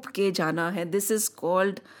डूब के जाना है. This is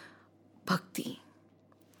called bhakti.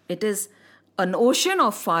 It is an ocean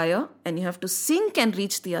of fire and you have to sink and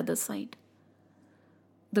reach the other side.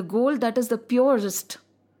 The gold that is the purest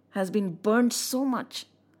has been burnt so much.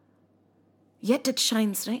 Yet it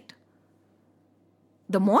shines, right?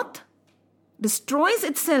 The moth destroys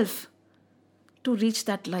itself to reach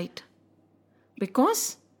that light.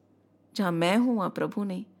 Because जहाँ मैं हूँ वहाँ प्रभु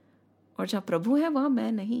नहीं, और जहाँ प्रभु है वहाँ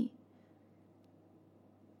मैं नहीं.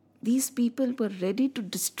 These people were ready to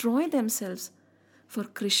destroy themselves for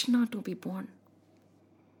Krishna to be born.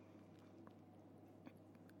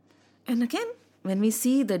 And again, when we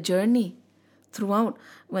see the journey throughout,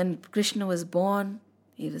 when Krishna was born,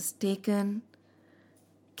 he was taken,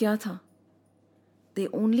 क्या था? They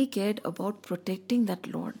only cared about protecting that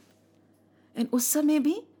Lord. And उस समय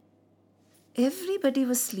भी everybody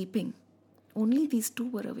was sleeping. Only these two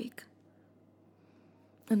were awake.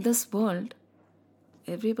 In this world,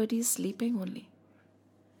 everybody is sleeping only.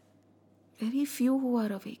 Very few who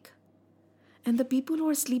are awake. And the people who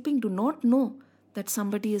are sleeping do not know that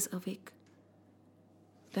somebody is awake.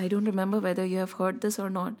 I don't remember whether you have heard this or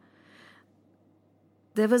not.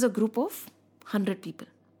 There was a group of 100 people.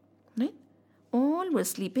 Right? All were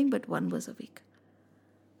sleeping, but one was awake.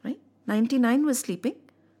 Right? 99 was sleeping,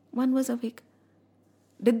 one was awake.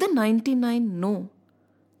 Did the 99 know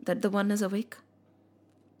that the one is awake?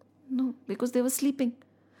 No, because they were sleeping.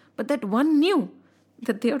 But that one knew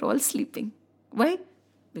that they are all sleeping. Why?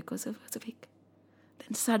 Because he was awake.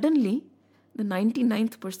 Then suddenly, the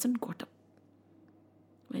 99th person got up.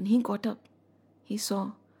 When he got up, he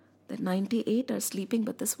saw that 98 are sleeping,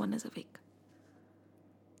 but this one is awake.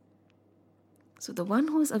 So the one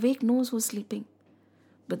who is awake knows who is sleeping.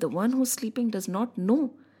 But the one who is sleeping does not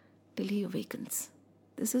know till he awakens.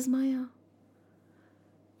 This is Maya.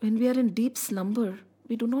 When we are in deep slumber,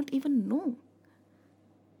 we do not even know.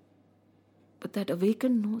 But that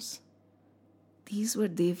awakened knows. These were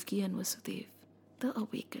Devki and Vasudev, the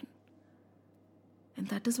awakened. And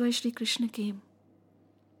that is why Shri Krishna came.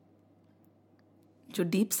 जो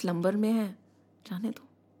deep slumber में है, जाने दो.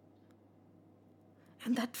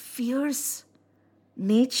 And that fierce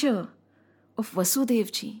nature of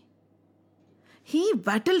Vasudev ji, he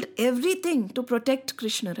battled everything to protect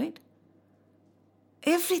Krishna, right?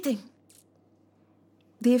 Everything.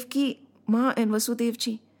 Devki Ma and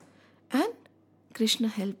Vasudevji. And Krishna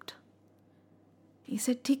helped. He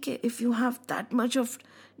said, "Theek hai, if you have that much of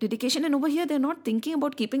dedication," and over here they're not thinking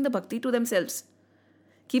about keeping the bhakti to themselves,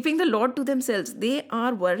 keeping the Lord to themselves. They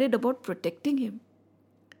are worried about protecting him.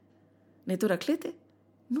 Nahi to rakh lete.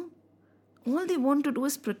 No. All they want to do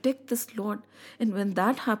is protect this Lord. And when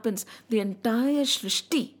that happens, the entire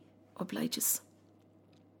Shrishti obliges.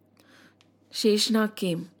 Sheshnag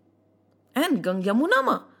came. And Yamuna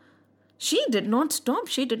Ma, she did not stop.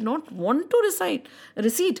 She did not want to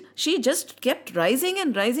recede. She just kept rising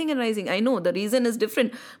and rising and rising. I know the reason is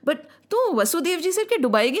different. But to Vasudev ji said कि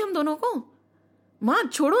डुबाएगी हम दोनों को. माँ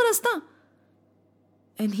छोड़ो रास्ता.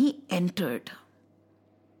 And he entered.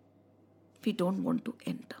 We don't want to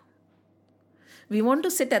enter. We want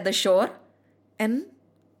to sit at the shore and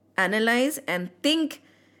analyze and think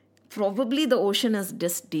probably the ocean is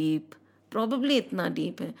this deep. Probably itna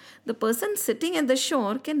deep hai. The person sitting at the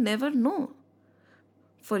shore can never know.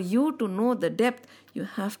 For you to know the depth, you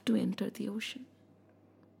have to enter the ocean.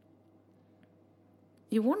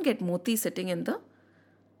 You won't get moti sitting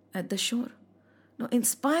at the shore. Now, in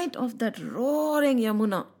spite of that roaring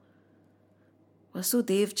Yamuna,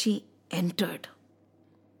 Vasudevji entered.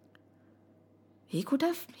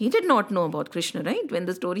 He did not know about Krishna, right? When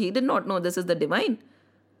the story, he did not know this is the divine.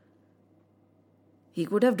 He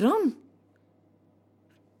could have drowned.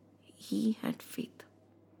 He had faith.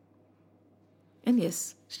 And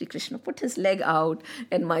yes, Sri Krishna put his leg out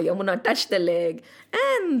and my Yamuna touched the leg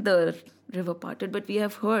and the river parted. But we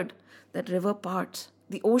have heard that river parts,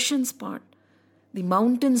 the oceans part, the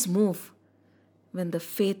mountains move when the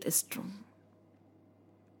faith is strong.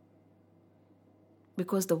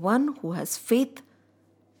 Because the one who has faith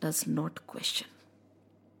does not question.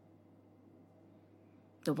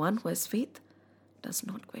 The one who has faith does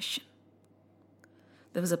not question.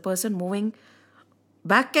 There was a person moving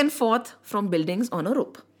back and forth from buildings on a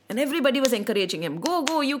rope. And everybody was encouraging him.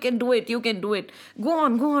 Go, you can do it, you can do it. Go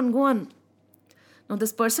on. Now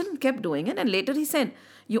this person kept doing it and later he said,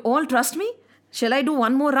 "You all trust me? Shall I do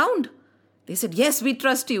one more round?" They said, "Yes, we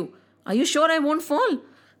trust you. Are you sure I won't fall?"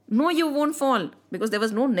 "No, you won't fall," because there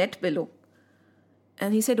was no net below.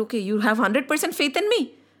 And he said, "Okay, you have 100% faith in me?"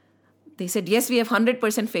 They said, "Yes, we have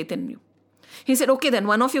 100% faith in you." He said, "Okay, then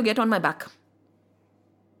one of you get on my back."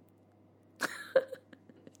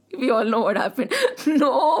 We all know what happened.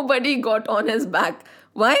 Nobody got on his back.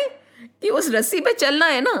 Why? He was rassi pe chalna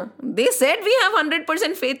hai na. They said we have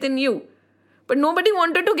 100% faith in you. But nobody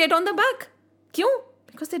wanted to get on the back. Kyun?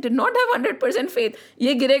 Because they did not have 100% faith.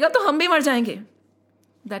 Ye girega to hum bhi mar jayenge.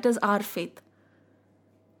 That is our faith.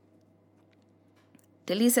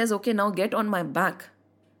 Till he says, "Okay, now get on my back."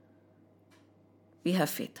 We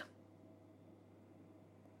have faith.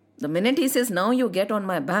 The minute he says, "Now you get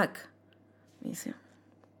on my back," we say,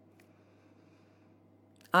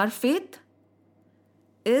 our faith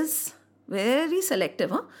is very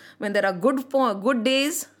selective. When there are good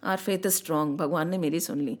days, our faith is strong. भगवान ने मेरी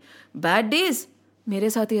सुन ली. Bad days, मेरे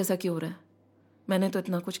साथ ही ऐसा क्यों हो रहा है? मैंने तो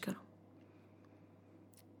इतना कुछ करा.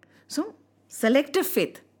 So, selective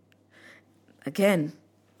faith. Again,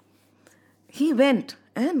 he went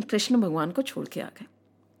and Krishna Bhagwan को छोड़ के आ गए.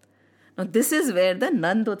 Now this is where the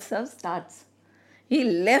Nand Utsav starts. He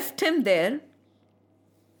left him there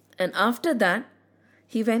and after that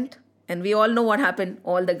he went and we all know what happened.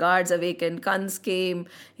 All the guards awakened, Kans came,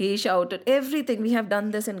 he shouted, everything. We have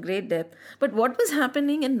done this in great depth. But what was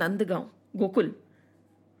happening in Nandgaon, Gokul?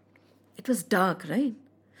 It was dark, right?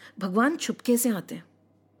 Bhagwan chupke se aate.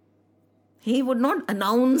 He would not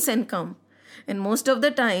announce and come. And most of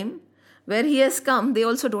the time, where he has come, they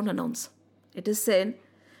also don't announce. It is said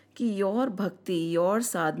कि your bhakti, your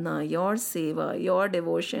sadhana, your seva, your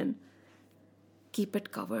devotion, keep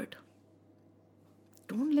it covered.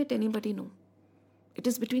 Don't let anybody know. It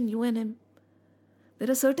is between you and him.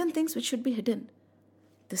 There are certain things which should be hidden.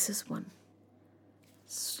 This is one.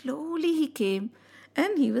 Slowly he came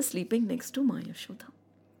and he was sleeping next to Maya Yashoda.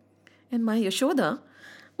 And Maya Yashoda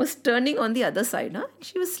was turning on the other side.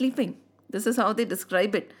 She was sleeping. This is how they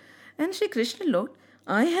describe it. And Shri Krishna looked,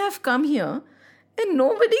 I have come here and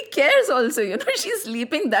nobody cares also. She's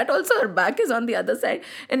sleeping. That also her back is on the other side.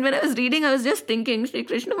 And when I was reading, I was just thinking, Shri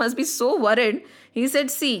Krishna must be so worried. He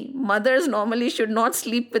said, see, mothers normally should not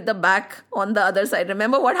sleep with the back on the other side.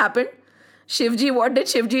 Remember what happened? Shivji, what did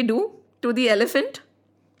Shivji do to the elephant?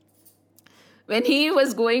 When he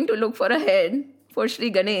was going to look for a head for Shri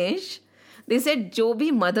Ganesh, they said, Jo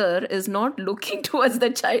bhi mother is not looking towards the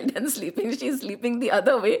child and sleeping. She is sleeping the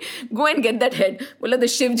other way. Go and get that head. Bola, the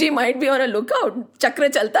Shivji might be on a lookout. Chakra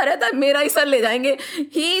chalta rehta hai, mera hi sar le jayenge.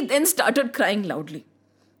 He then started crying loudly.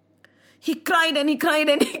 He cried and he cried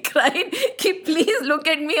and he cried कि please look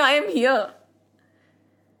at me, I am here.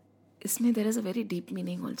 इसमें there is a very deep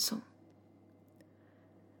meaning also.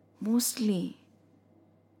 Mostly,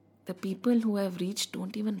 the people who have reached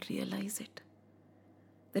don't even realize it.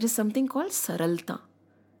 There is something called saralta.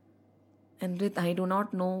 And I do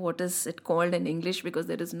not know what is it called in English because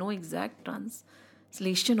there is no exact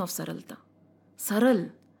translation of saralta.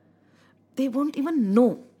 Saral. They won't even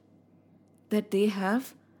know that they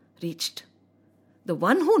have reached. The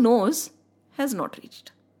one who knows has not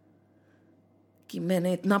reached. कि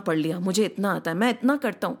मैंने इतना पढ़ लिया, मुझे इतना आता है, मैं इतना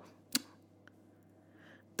करता हूँ.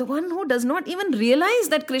 The one who does not even realize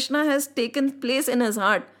that Krishna has taken place in his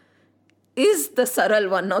heart is the saral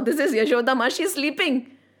one. Now this is Yashoda Ma, she is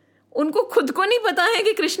sleeping. उनको खुद को नहीं पता है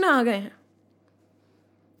कि कृष्ण आ गए हैं.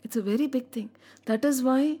 It's a very big thing. That is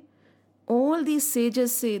why all these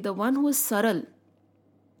sages say the one who is saral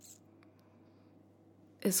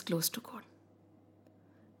is close to God.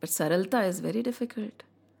 But saralta is very difficult.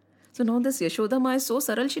 So now this Yashoda Ma is so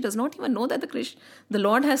saral, she does not even know that the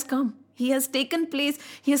Lord has come. He has taken place.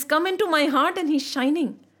 He has come into my heart and he's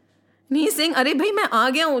shining. And he's saying, Arey bhai, main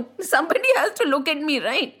aa gaya hu. Somebody has to look at me,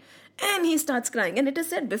 right? And he starts crying. And it is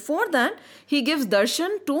said before that, he gives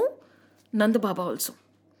darshan to Nand Baba also.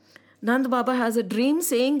 Nand Baba has a dream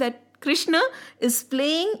saying that Krishna is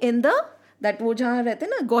playing in that wo jahan rehte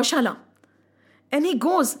na, Gaushala. And he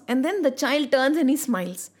goes and then the child turns and he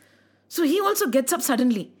smiles. So he also gets up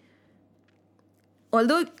suddenly.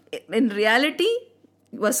 Although in reality,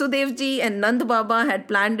 Vasudev ji and Nand Baba had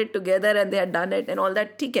planned it together and they had done it and all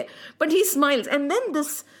that. ठीक है. But he smiles and then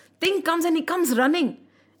this thing comes and he comes running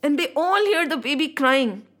and they all hear the baby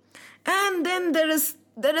crying. And then there is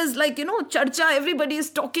like, charcha, everybody is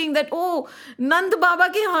talking that, oh, Nand Baba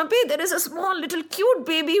ke yahan pe there is a small little cute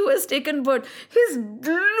baby who has taken birth. He's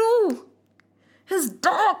blue, he's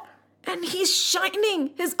dark and he's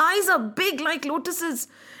shining. His eyes are big like lotuses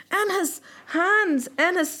and his hands,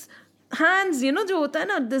 jo hota hai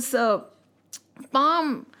na, this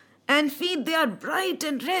palm and feet, they are bright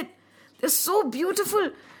and red. They're so beautiful.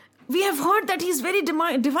 We have heard that he's very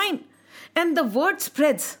divine. And the word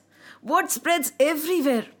spreads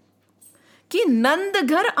everywhere. Ki Nand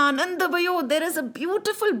Ghar Anand Bhayo, there is a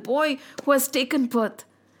beautiful boy who has taken birth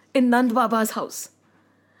in Nand Baba's house.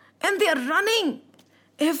 And they are running.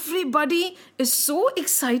 Everybody is so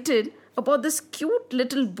excited about this cute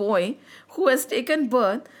little boy who has taken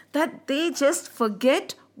birth that they just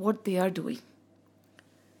forget what they are doing.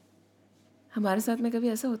 हमारे साथ में कभी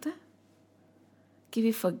ऐसा होता है कि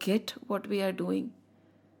we forget what we are doing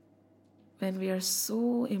when we are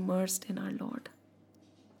so immersed in our Lord.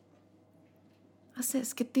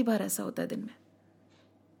 assess कितनी बार ऐसा होता है दिन में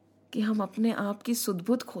कि हम अपने आप की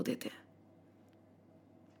सुध-बुध खो देते हैं.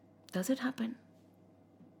 Does it happen?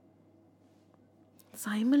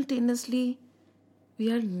 Simultaneously,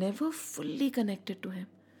 we are never fully connected to Him.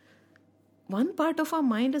 One part of our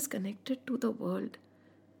mind is connected to the world.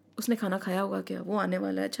 उसने खाना खाया होगा क्या, वो आने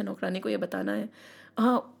वाला है, अच्छा नौकरानी को ये बताना है,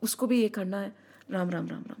 हाँ उसको भी ये करना है, राम राम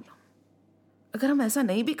राम राम राम. अगर हम ऐसा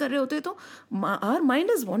नहीं भी कर रहे होते तो our mind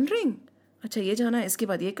is wandering. अच्छा ये जाना है, इसके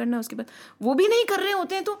बाद ये करना है, उसके बाद वो भी नहीं कर रहे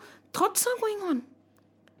होते हैं तो thoughts are going on.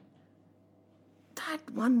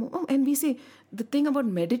 That one more. Oh, and we say the thing about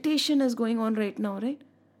meditation is going on right now, right?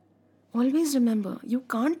 Always remember, you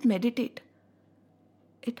can't meditate.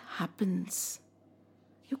 It happens.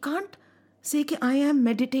 You can't say कि I am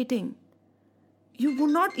meditating. You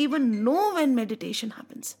would not even know when meditation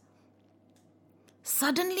happens.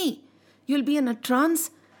 Suddenly, you'll be in a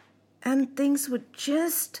trance and things would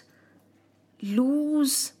just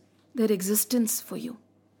lose their existence for you.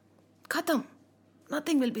 Khatam.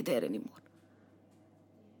 Nothing will be there anymore.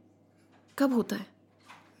 कब होता है?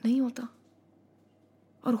 नहीं होता.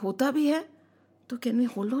 और होता भी है तो can we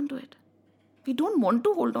hold on to it? We don't want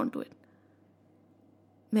to hold on to it.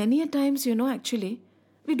 Many a times, actually,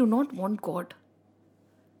 we do not want God.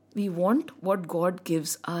 We want what God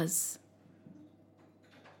gives us.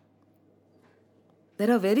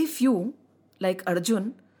 There are very few, like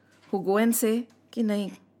Arjun, who go and say, कि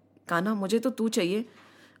नहीं, कान्हा, मुझे तो तू चाहिए.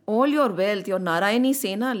 All your wealth, your Narayani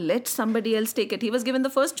Sena, let somebody else take it. He was given the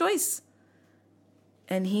first choice.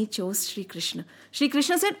 And he chose Shri Krishna. Shri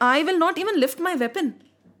Krishna said, I will not even lift my weapon.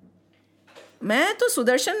 मैं तो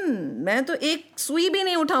सुदर्शन, मैं तो एक सुई भी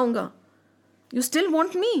नहीं उठाऊंगा. You still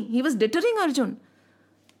want me? He was deterring Arjun.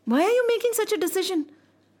 Why are you making such a decision?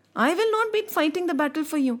 I will not be fighting the battle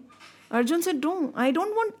for you. Arjun said, no, I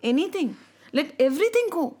don't want anything. Let everything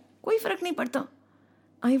go. कोई फर्क नहीं पड़ता.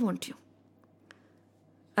 I want you.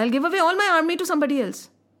 I'll give away all my army to somebody else.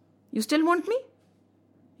 You still want me?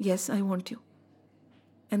 Yes, I want you.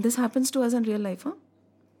 And this happens to us in real life, huh?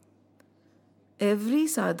 Every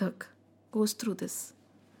sadhak goes through this.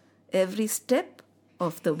 Every step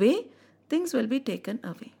of the way, things will be taken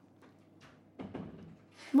away.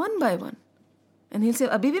 One by one. And he'll say,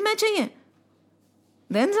 Abhi bhi main chahiye.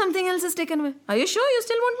 Then something else is taken away. Are you sure you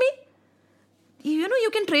still want me? You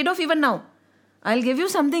can trade off even now. I'll give you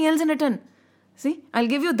something else in return. See, I'll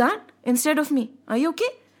give you that instead of me. Are you okay?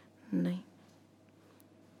 No.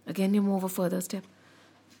 Again, you move a further step.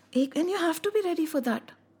 And you have to be ready for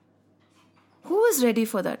that. Who is ready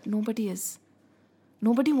for that? Nobody is.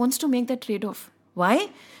 Nobody wants to make that trade-off. Why?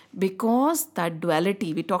 Because that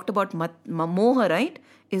duality, we talked about moha, right,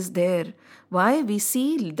 is there. Why? We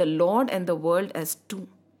see the Lord and the world as two.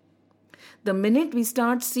 The minute we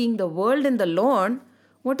start seeing the world and the Lord,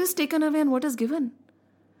 what is taken away and what is given?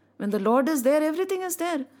 When the Lord is there, everything is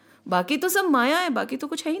there. Baki to sab maya hai, baki to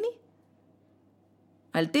kuch hai nahi.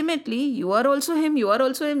 Ultimately, you are also Him, you are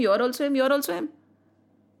also Him, you are also Him, you are also Him.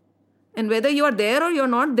 And whether you are there or you are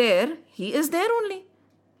not there, He is there only.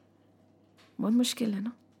 बहुत मुश्किल है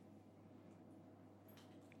ना.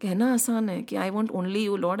 कहना आसान है कि I want only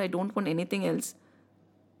you, Lord, I don't want anything else.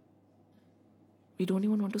 We don't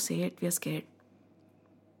even want to say it, we are scared.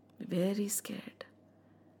 Very scared.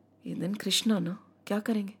 ये दिन कृष्णा ना, क्या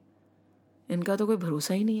करेंगे? इनका तो कोई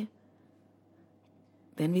भरोसा ही नहीं है.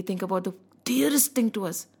 Then we think about the dearest thing to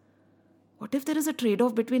us. What if there is a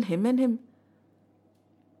trade-off between him and him?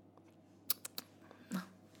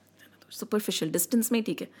 Superficial distance में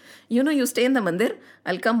ठीक है. You stay in the mandir.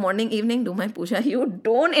 I'll come morning, evening, do my puja. You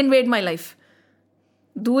don't invade my life.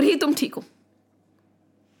 दूर ही तुम ठीक हो.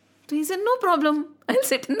 So he said, no problem. I'll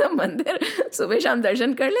sit in the mandir. सुबह शाम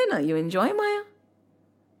दर्शन कर लेना. You enjoy Maya.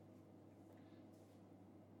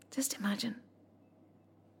 Just imagine.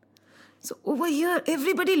 So over here,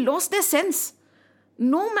 everybody lost their sense.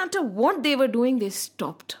 No matter what they were doing, they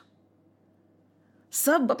stopped.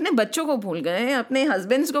 सब अपने बच्चों को भूल गए, अपने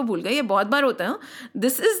हस्बैंड्स को भूल गए. ये बहुत बार होता है.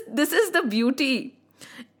 This is the beauty.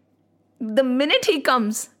 The minute he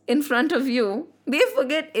comes in front of you, they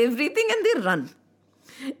forget everything and they run.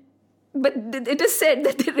 But it is said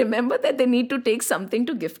that they remember that they need to take something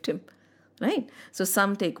to gift him. Right? So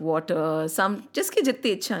some take water, some जिसकी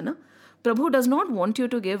जितनी इच्छा है ना. Prabhu does not want you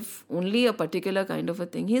to give only a particular kind of a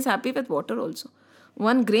thing. He is happy with water also.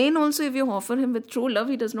 One grain also, if you offer him with true love,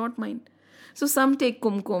 he does not mind. So some take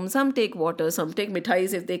kumkum, some take water, some take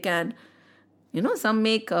mithais if they can. Some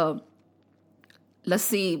make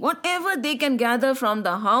lassi. Whatever they can gather from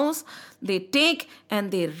the house, they take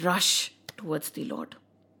and they rush towards the Lord.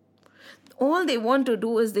 All they want to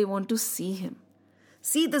do is they want to see him.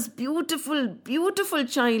 See this beautiful, beautiful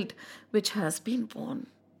child which has been born.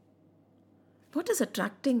 What is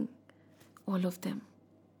attracting all of them?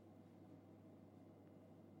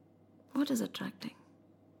 What is attracting?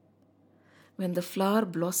 When the flower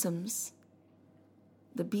blossoms,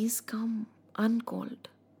 the bees come uncalled.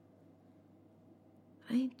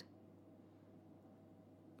 Right?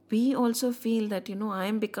 We also feel that, I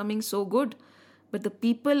am becoming so good, but the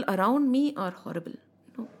people around me are horrible.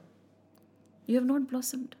 No. You have not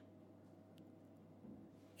blossomed.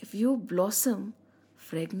 If you blossom,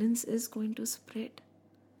 fragrance is going to spread.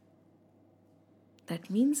 That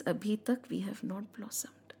means abhi tak we have not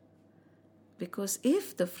blossomed. Because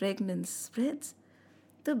if the fragrance spreads,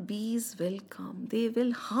 the bees will come. They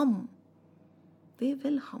will hum. They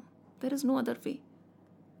will hum. There is no other way.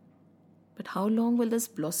 But how long will this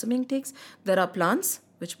blossoming take? There are plants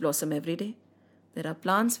which blossom every day. There are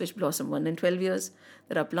plants which blossom 1 in 12 years.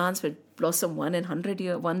 There are plants which blossom once in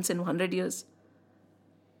 100 years.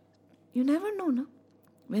 You never know, na?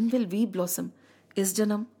 When will we blossom? Is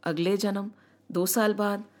janam, agle janam, 2 saal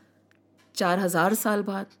baad, 4,000 saal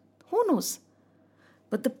baad? Who knows?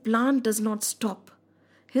 But the plant does not stop.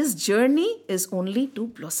 His journey is only to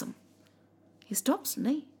blossom. He stops?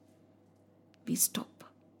 No. We stop.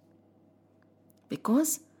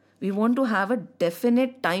 Because we want to have a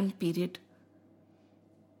definite time period.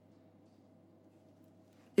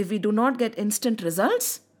 If we do not get instant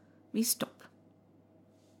results, we stop.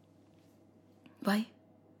 Why?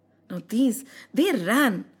 Now they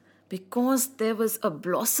ran because there was a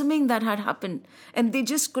blossoming that had happened and they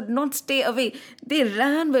just could not stay away. They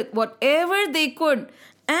ran with whatever they could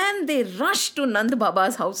and they rushed to Nand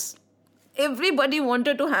Baba's house. Everybody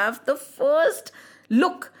wanted to have the first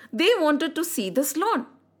look. They wanted to see this Lord.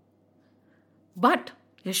 But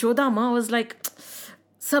Yashoda Ma was like,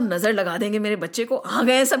 सब नजर लगा देंगे मेरे बच्चे को, आ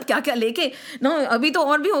गए सब क्या क्या लेके ना, अभी तो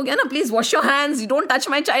और भी हो गया ना, please wash your hands, you don't touch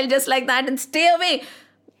my child just like that and stay away.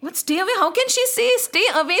 What, stay away? How can she say stay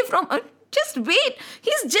away from her? Just wait.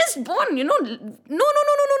 He's just born, No.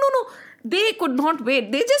 They could not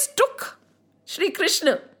wait. They just took Shri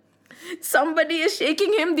Krishna. Somebody is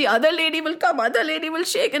shaking him, the other lady will come, other lady will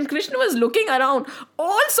shake, and Krishna was looking around,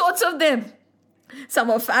 all sorts of them. Some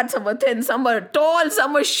were fat, some were thin, some were tall,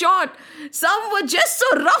 some were short, some were just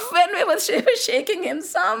so rough when we were shaking him.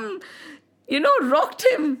 Some, rocked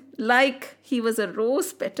him like he was a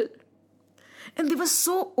rose petal. And they were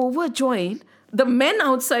so overjoyed. The men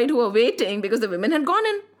outside who were waiting, because the women had gone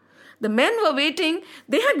in. The men were waiting.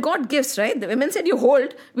 They had got gifts, right? The women said, you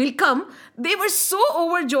hold, we'll come. They were so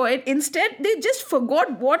overjoyed. Instead, they just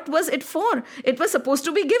forgot what was it for. It was supposed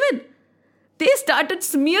to be given. They started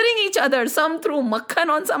smearing each other. Some threw makhan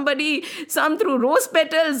on somebody. Some threw rose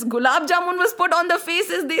petals. Gulab jamun was put on the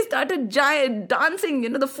faces. They started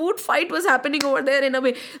dancing. The food fight was happening over there in a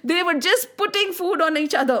way. They were just putting food on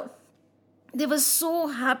each other. They were so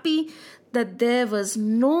happy that there was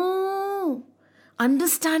no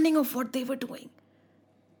understanding of what they were doing.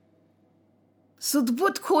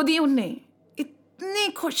 Sudbut khodi unne.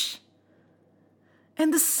 Itne khush.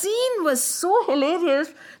 And the scene was so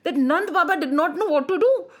hilarious that Nand Baba did not know what to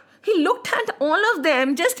do. He looked at all of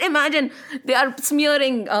them. Just imagine, they are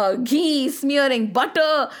smearing ghee, smearing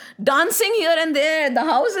butter, dancing here and there. The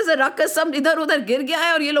house is a ruckus. Some idhar udhar gir gaya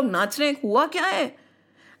hai aur ye log naach rahe hain. Hua kya hai?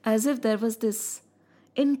 As if there was this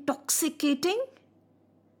intoxicating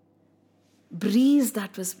breeze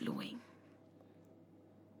that was blowing.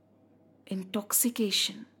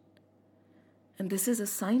 Intoxication. And this is a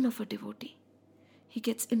sign of a devotee. He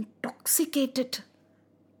gets intoxicated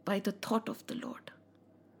by the thought of the Lord.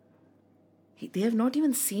 They have not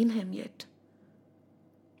even seen him yet.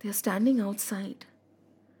 They are standing outside,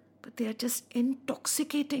 but they are just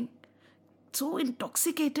intoxicating. So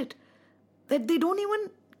intoxicated that they don't even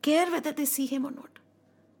care whether they see him or not.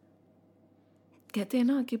 कहते हैं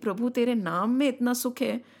ना कि प्रभु तेरे नाम में इतना सुख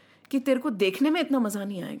है कि तेरे को देखने में इतना मजा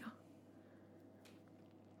नहीं आएगा.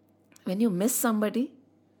 When you miss somebody,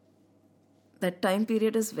 that time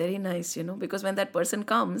period is very nice, because when that person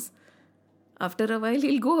comes, after a while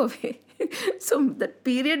he'll go away. So that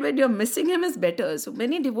period when you're missing him is better. So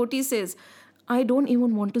many devotees says, I don't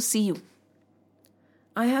even want to see you.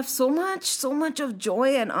 I have so much of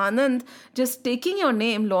joy and anand just taking your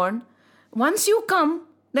name, Lord. Once you come,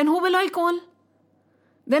 then who will I call?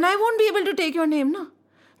 Then I won't be able to take your name, no?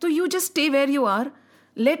 So you just stay where you are.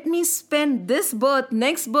 Let me spend this birth,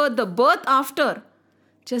 next birth, the birth after,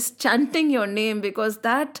 just chanting your name, because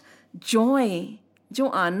that joy, जो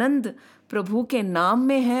आनंद प्रभु के नाम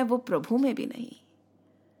में है, वो प्रभु में भी नहीं.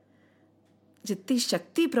 जितनी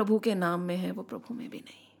शक्ति प्रभु के नाम में है, वो प्रभु में भी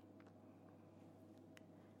नहीं.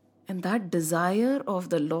 And that desire of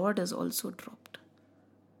the Lord is also dropped.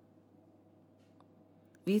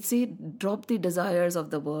 We see, drop the desires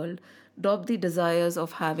of the world, drop the desires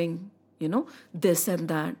of having, this and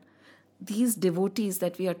that. These devotees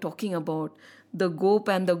that we are talking about, the gop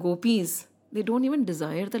and the gopis, they don't even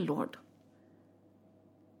desire the Lord.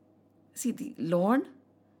 See, the Lord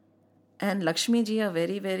and Lakshmi ji are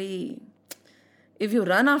very, very... If you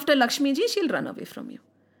run after Lakshmi ji, she'll run away from you.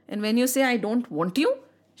 And when you say, I don't want you,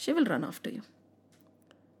 she will run after you.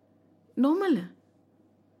 Normal है.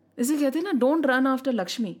 इसे कहते हैं ना, don't run after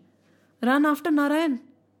Lakshmi. Run after Narayan.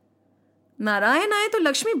 Narayan आए तो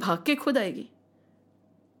लक्ष्मी भाग के खुद आएगी.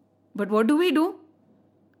 But what do?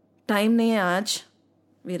 Time नहीं है आज.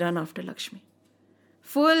 We run after Lakshmi.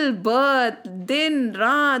 Full birth, din,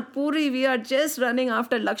 raat, puri, we are just running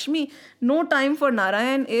after Lakshmi. No time for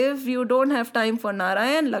Narayan. If you don't have time for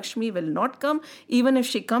Narayan, Lakshmi will not come. Even if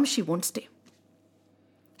she comes, she won't stay.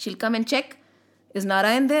 She'll come and check. Is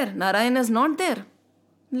Narayan there? Narayan is not there.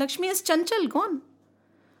 Lakshmi is chanchal, gone.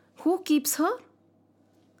 Who keeps her?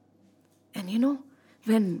 And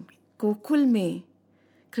when Gokul mein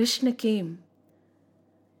Krishna came,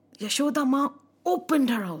 Yashoda Ma opened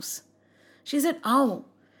her house. She said, ow.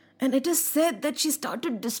 And it is said that she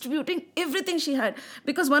started distributing everything she had.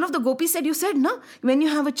 Because one of the gopis said, you said, no, when you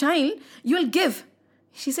have a child, you'll give.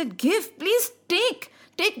 She said, give, please take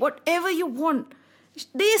whatever you want.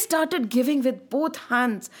 They started giving with both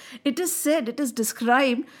hands. It is said, it is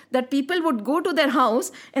described that people would go to their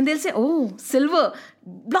house and they'll say, oh, silver,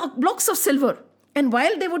 blocks of silver. And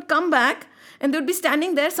while they would come back and they would be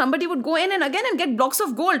standing there, somebody would go in and again and get blocks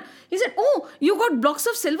of gold. He said, oh, you got blocks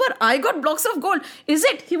of silver, I got blocks of gold. Is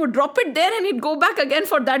it? He would drop it there and he'd go back again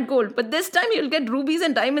for that gold. But this time he'll get rubies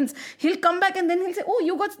and diamonds. He'll come back and then he'll say, oh,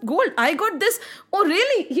 you got gold, I got this. Oh,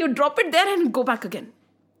 really? He would drop it there and go back again.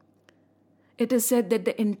 It is said that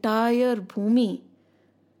the entire Bhumi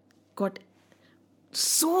got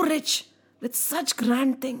so rich with such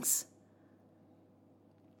grand things.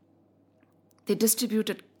 They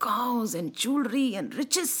distributed cows and jewelry and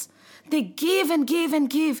riches. They gave and gave and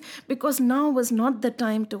gave because now was not the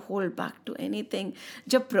time to hold back to anything.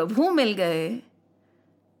 जब प्रभु मिल गए,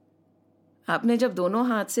 आपने जब दोनों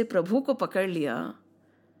हाथ से प्रभु को पकड़ लिया,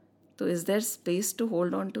 तो is there space to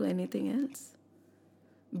hold on to anything else?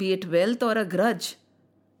 Be it wealth or a grudge,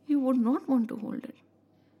 you would not want to hold it.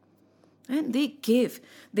 And they gave.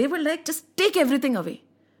 They were like, just take everything away.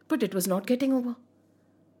 But it was not getting over.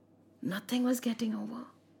 Nothing was getting over.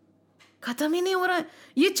 खत्म ही नहीं हो रहा है.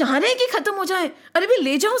 ये चाह रहे हैं कि खत्म हो जाए. अरे भी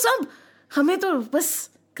ले जाओ सब. हमें तो बस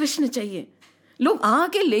कृष्ण चाहिए. लोग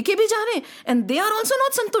आके लेके भी जा रहे हैं. And they are also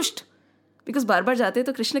not संतुष्ट. Because बार बार जाते हैं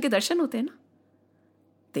तो कृष्ण के दर्शन होते हैं ना.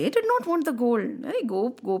 They did not want the gold. अरे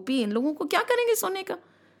गोपी इन लोगों को क्या करेंगे सोने का?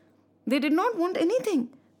 They did not want anything.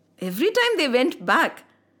 Every time they went back,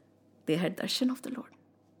 they had darshan of the Lord.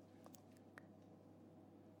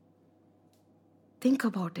 Think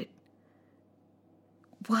about it.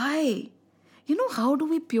 Why? You know, how do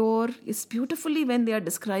we pure? It's beautifully when they are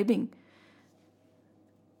describing.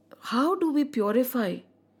 How do we purify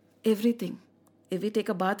everything? If we take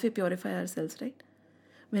a bath, we purify ourselves, right?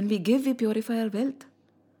 When we give, we purify our wealth.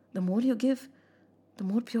 The more you give, the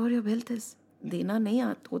more pure your wealth is. देना नहीं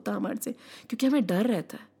होता हमारे से क्योंकि हमें डर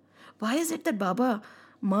रहता है. Why is it that Baba,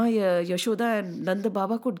 Ma, Yashoda and Nanda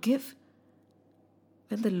Baba could give?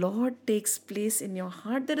 When the Lord takes place in your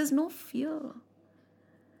heart, there is no fear.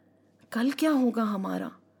 कल क्या होगा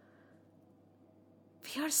हमारा?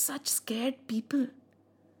 We are such scared people.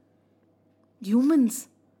 Humans,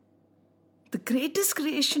 the greatest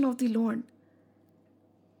creation of the Lord,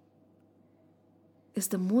 is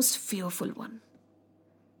the most fearful one.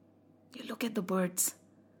 You look at the birds,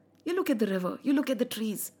 you look at the river, you look at the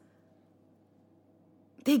trees.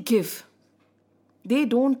 They give. They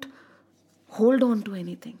don't hold on to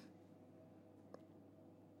anything.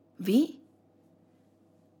 We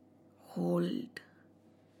hold.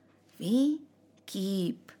 We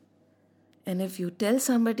keep. And if you tell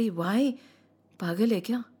somebody, why? पागल है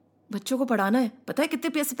क्या? बच्चों को पढ़ाना है. पता है कितने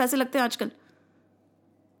पैसे लगते हैं आजकल?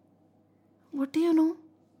 What do you know?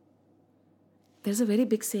 There's a very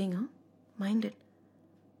big saying, huh? Mind it.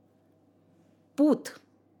 पूत,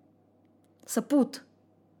 सपूत,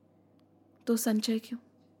 तो संचय क्यों?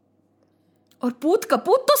 और पूत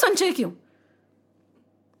कपूत तो संचय क्यों?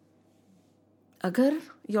 अगर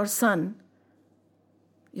your son,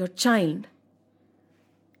 your child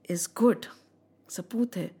is good,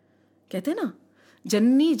 सपूत है, कहते ना,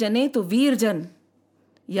 जननी जने तो वीर जन,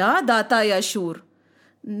 या दाता या शूर,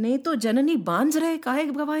 नहीं तो जननी बांझ रहे काहे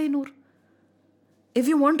गवाए नूर. If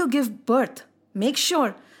you want to give birth, make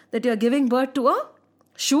sure that you are giving birth to a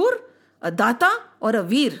shur, a data or a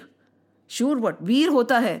veer. Shur what? Veer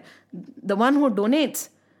hota hai. The one who donates.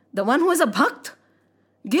 The one who is a bhakt.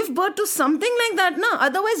 Give birth to something like that, na?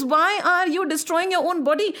 Otherwise, why are you destroying your own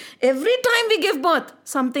body? Every time we give birth,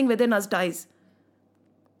 something within us dies.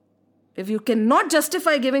 If you cannot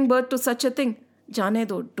justify giving birth to such a thing, jane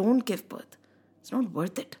do, don't give birth. It's not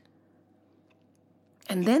worth it.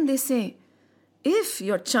 And then they say, if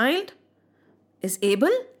your child is able,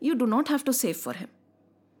 you do not have to save for him.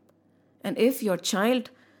 And if your child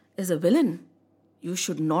is a villain, you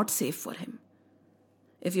should not save for him.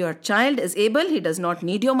 If your child is able, he does not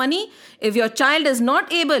need your money. If your child is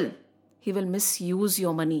not able, he will misuse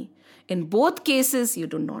your money. In both cases, you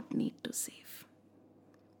do not need to save.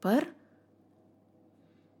 पर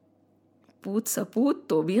पूत सपूत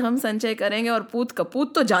तो भी हम संचय करेंगे और पूत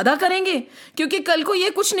कपूत तो ज्यादा करेंगे क्योंकि कल को ये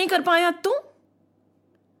कुछ नहीं कर पाया तो.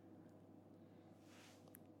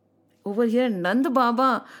 ओवर हियर नंद बाबा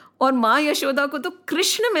और माँ यशोदा को तो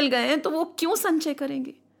कृष्ण मिल गए हैं तो वो क्यों संचय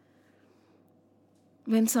करेंगे?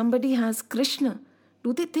 When somebody has Krishna,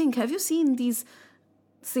 do they think, have you seen these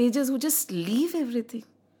sages who just leave everything?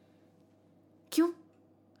 क्यों?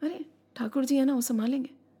 अरे ठाकुर जी है ना, वो संभालेंगे.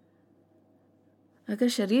 अगर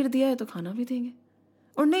शरीर दिया है तो खाना भी देंगे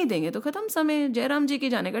और नहीं देंगे तो खत्म, समय जयराम जी के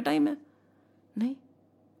जाने का टाइम है. नहीं.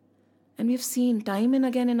 And we've seen time and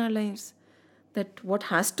again in our lives that what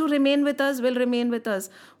has to remain with us will remain with us.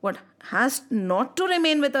 What has not to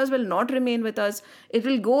remain with us will not remain with us. It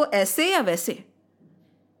will go ऐसे या वैसे.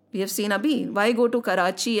 We have seen अभी, why go to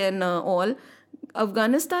Karachi and all?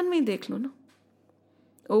 Afghanistan में देख लो ना.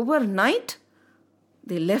 Overnight,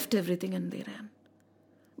 they left everything and they ran.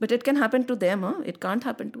 But it can happen to them, huh? It can't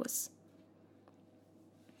happen to us.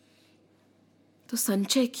 तो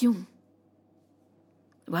संचय क्यों?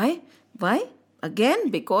 Why? Why? Again,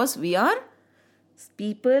 because we are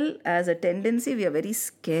people as a tendency, we are very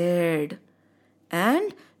scared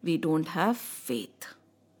and we don't have faith.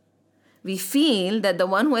 We feel that the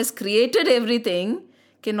one who has created everything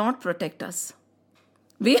cannot protect us.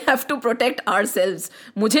 We have to protect ourselves.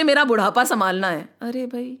 मुझे मेरा बुढ़ापा संभालना है. अरे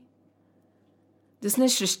भाई, जिसने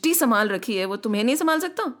सृष्टि संभाल रखी है वो तुम्हें नहीं संभाल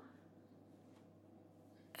सकता.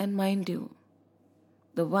 And mind you,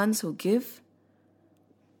 the ones who give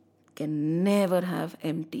can never have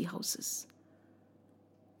empty houses.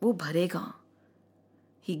 वो भरेगा.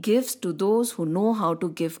 He gives to those who know how to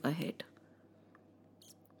give ahead.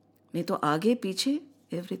 नहीं तो आगे पीछे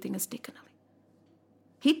everything is taken away.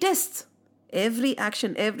 He tests every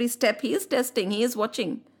action, every step. He is testing, he is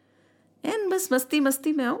watching. And बस मस्ती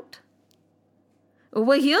मस्ती में out.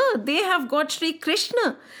 Over here, they have got Sri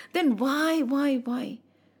Krishna. Then why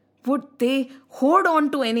would they hold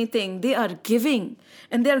on to anything? They are giving.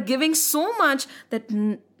 And they are giving so much that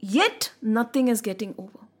yet nothing is getting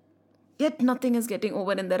over. Yet nothing is getting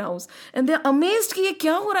over in their house. And they are amazed कि ये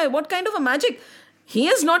क्या हो रहा है? What kind of a magic? He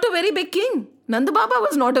is not a very big king. Nanda Baba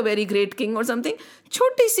was not a very great king or something.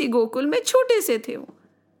 छोटी सी गोकुल में छोटे से थे वो.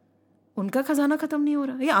 उनका खजाना खत्म नहीं हो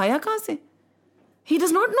रहा. ये आया कहाँ से? He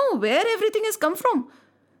does not know where everything has come from.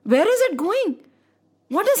 Where is it going?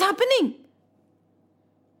 What is happening?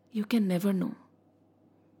 You can never know.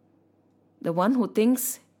 The one who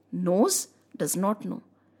thinks knows does not know.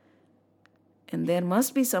 And there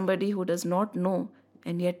must be somebody who does not know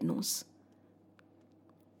and yet knows.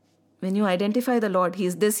 When you identify the Lord, He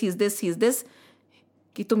is this, He is this, He is this,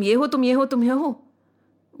 कि तुम ये हो, तुम ये हो, तुम ये हो,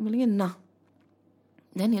 बोलेंगे ना.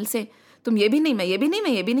 Then He'll say, तुम ये भी नहीं, मैं ये भी नहीं,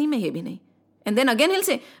 मैं ये भी नहीं, मैं ये भी नहीं. And then again He'll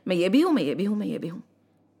say, मैं ये भी हूँ, मैं ये भी हूँ, मैं ये भी हूँ.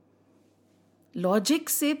 Logic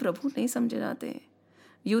से प्रभु नहीं समझे जाते हैं.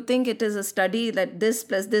 You think it is a study that this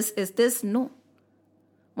plus this is this? No.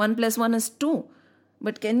 1 + 1 is 2.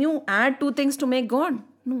 But can you add 2 things to make God?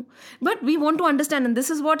 No. But we want to understand, and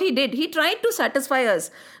this is what He did. He tried to satisfy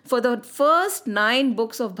us. For the first 9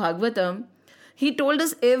 books of Bhagavatam, He told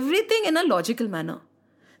us everything in a logical manner.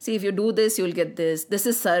 See, if you do this, you'll get this. This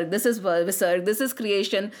is Sarg, this is Visarg, this is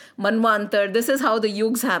creation, Manvantar, this is how the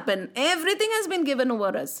yugs happen. Everything has been given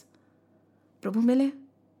over us. Prabhu mile.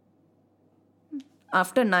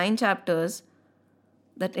 After 9 chapters,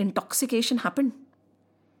 that intoxication happened.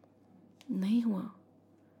 Nahi hua.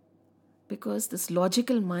 Because this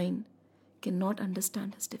logical mind cannot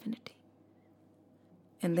understand His divinity.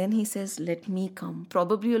 And then He says, let me come.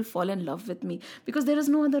 Probably you'll fall in love with me because there is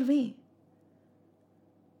no other way.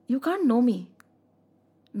 You can't know me.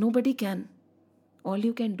 Nobody can. All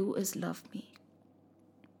you can do is love me.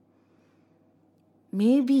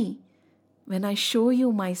 Maybe when I show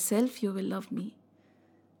you myself, you will love me.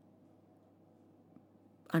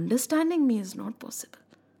 Understanding me is not possible.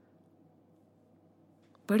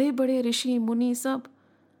 बड़े बड़े ऋषि मुनि सब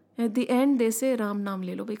at the end they say Ram नाम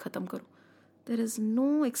ले लो भाई खत्म करो. There is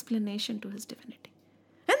no explanation to His divinity.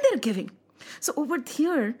 And they're giving. So over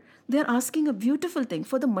here, they're asking a beautiful thing.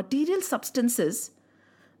 For the material substances,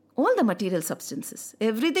 all the material substances,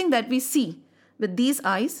 everything that we see with these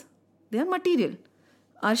eyes, they are material.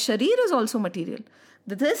 Our sharir is also material.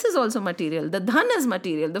 This is also material. The dhan is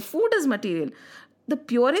material. The food is material. The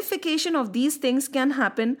purification of these things can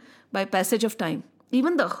happen by passage of time.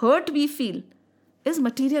 Even the hurt we feel is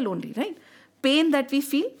material only, right? Pain that we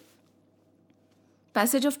feel,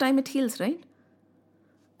 passage of time it heals, right?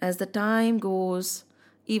 As the time goes,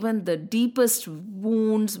 even the deepest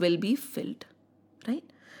wounds will be filled, right?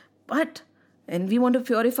 But, and we want to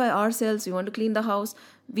purify ourselves, we want to clean the house,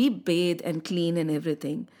 we bathe and clean and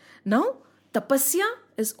everything. Now, tapasya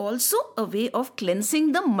is also a way of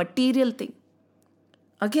cleansing the material thing.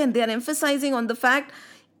 Again, they are emphasizing on the fact,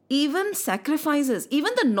 even sacrifices,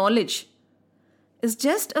 even the knowledge is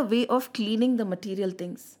just a way of cleaning the material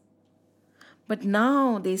things. But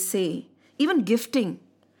now they say, even gifting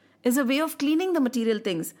is a way of cleaning the material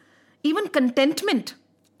things. Even contentment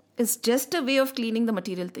is just a way of cleaning the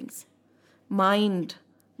material things. Mind,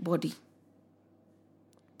 body.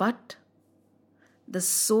 But the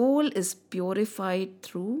soul is purified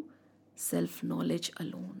through self-knowledge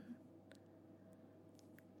alone.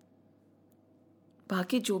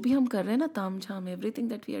 बाकी जो भी हम कर रहे हैं ना ताम झाम, everything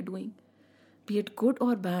that we are doing, be it good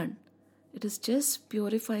or bad, it is just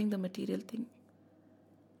purifying the material thing.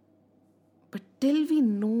 But till we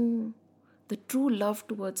know the true love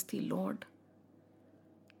towards the Lord,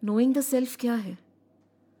 knowing the self क्या है?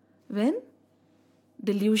 When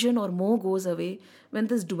delusion or moh goes away, when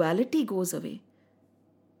this duality goes away,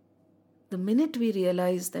 the minute we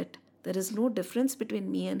realize that there is no difference between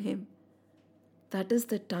me and Him, that is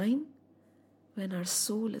the time when our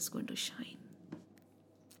soul is going to shine.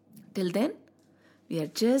 Till then, we are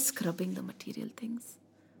just scrubbing the material things.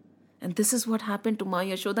 And this is what happened to Ma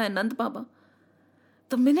Yashoda and Nand Baba.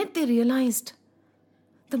 The minute they realized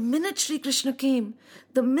The minute Sri Krishna came,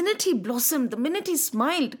 the minute he blossomed, the minute he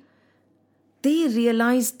smiled, they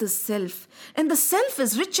realized the self. And the self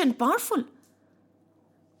is rich and powerful.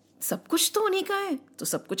 सब कुछ तो उन्हीं का है, तो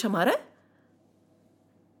सब कुछ हमारा है.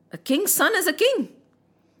 A king's son is a king.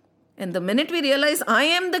 And the minute we realize I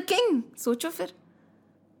am the king, सोचो फिर.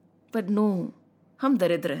 But no, हम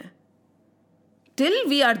दरिद्र हैं. Till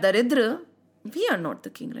we are daridra, we are not the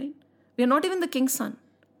king, right? We are not even the king's son.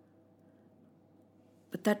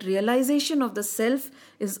 But that realization of the self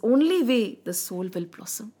is only way the soul will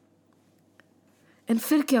blossom. And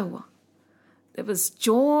फिर क्या हुआ? There was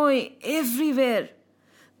joy everywhere.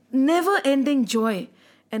 Never ending joy.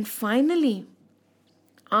 And finally,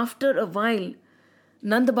 after a while,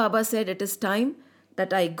 Nand Baba said, it is time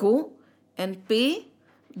that I go and pay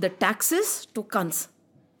the taxes to Kans.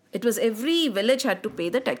 It was every village had to pay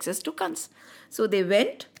the taxes to Kans. So they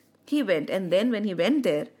went, he went. And then when he went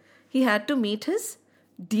there, he had to meet his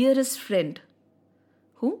dearest friend.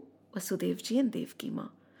 Who? Vasudevji and Devki Ma.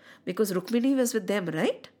 Because Rukmini was with them,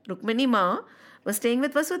 right? Rukmini Ma was staying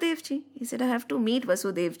with Vasudevji. He said, I have to meet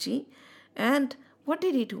Vasudevji. And what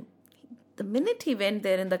did he do? The minute he went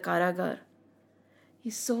there in the Karagar, he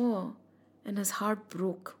saw and his heart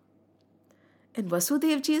broke. And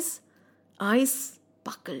Vasudevji's eyes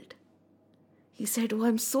sparkled. He said, oh,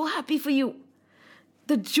 I'm so happy for you.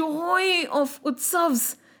 The joy of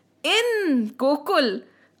Utsavs in Gokul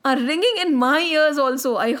are ringing in my ears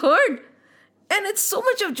also. I heard. And it's so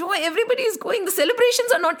much of joy. Everybody is going. The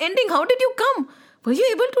celebrations are not ending. How did you come? Were you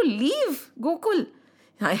able to leave Gokul?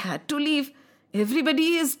 I had to leave.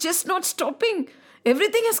 Everybody is just not stopping.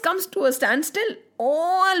 Everything has come to a standstill.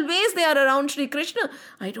 Always they are around Sri Krishna.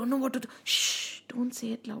 I don't know what to do. Shh, don't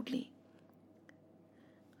say it loudly.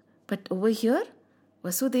 But over here,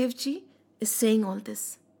 Vasudevji is saying all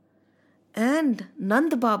this. And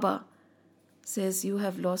Nand Baba says, you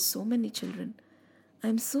have lost so many children.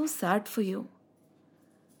 I'm so sad for you.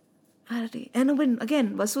 And when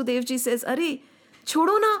again Vasudevji says, Are,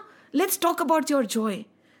 chodo na, let's talk about your joy.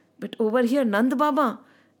 But over here, Nand Baba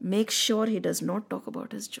makes sure he does not talk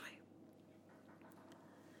about his joy.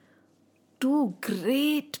 Two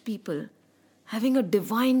great people having a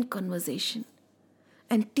divine conversation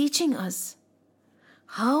and teaching us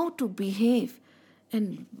how to behave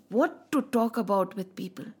and what to talk about with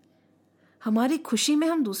people. हमारी खुशी में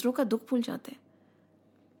हम दूसरों का दुख भूल जाते हैं.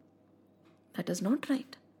 That is not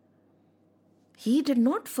right. He did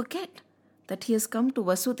not forget that he has come to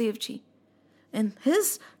Vasudevji. And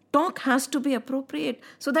his talk has to be appropriate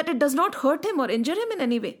so that it does not hurt him or injure him in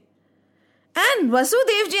any way. And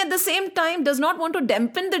Vasudevji at the same time does not want to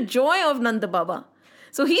dampen the joy of Nanda Baba.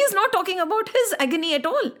 So he is not talking about his agony at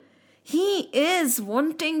all. He is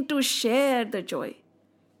wanting to share the joy.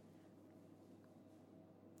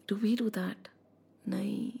 Do we do that?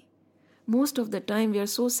 No. Most of the time we are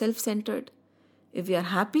so self-centered. If we are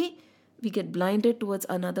happy, we get blinded towards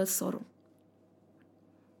another's sorrow.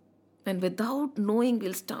 And without knowing,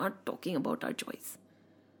 we'll start talking about our joys.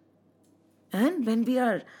 And when we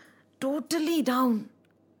are totally down,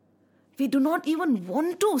 we do not even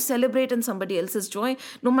want to celebrate in somebody else's joy.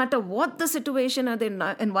 No matter what the situation or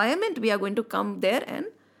the environment, we are going to come there and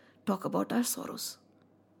talk about our sorrows.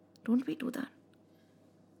 Don't we do that?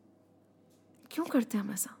 क्यों करते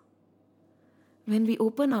हम ऐसा? When we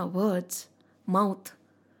open our mouth,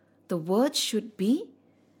 the words should be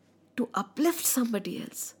to uplift somebody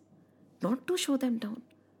else, not to show them down.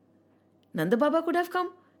 Nanda Baba could have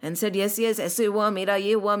come and said, yes, ऐसे हुआ, मेरा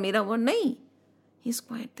ये हुआ, मेरा वो. नहीं. He's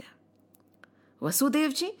quiet there.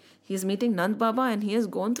 Vasudevji, he is meeting Nand Baba and he has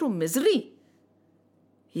gone through misery.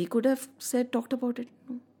 He could have talked about it.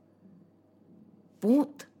 No.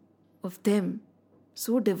 Both of them,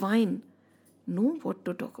 so divine, know what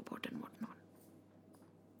to talk about and what not.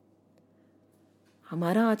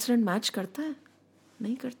 हमारा आचरण match करता है?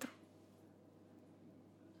 नहीं करता.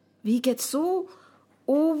 We get so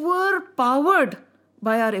overpowered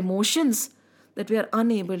by our emotions that we are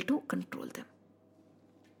unable to control them.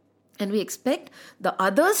 And we expect the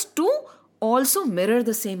others to also mirror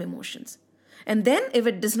the same emotions. And then if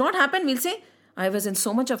it does not happen, we'll say, I was in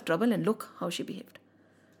so much of trouble and look how she behaved.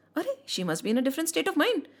 Arey, she must be in a different state of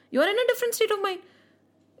mind. You are in a different state of mind.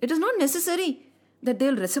 It is not necessary that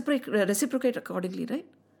they'll reciprocate accordingly, right?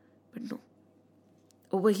 But no.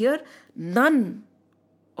 Over here, none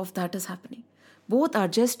of that is happening. Both are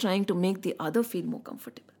just trying to make the other feel more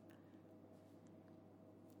comfortable.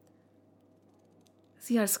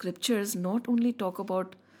 See, our scriptures not only talk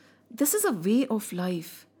about this is a way of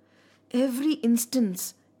life. Every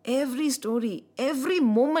instance, every story, every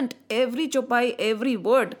moment, every chopai, every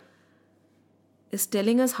word is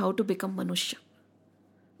telling us how to become Manushya.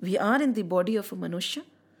 We are in the body of a Manushya,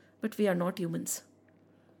 but we are not humans.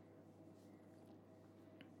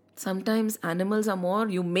 Sometimes animals are more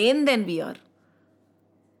humane than we are.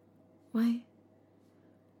 Why?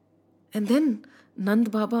 And then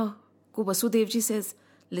Nand Baba ko Vasudev ji says,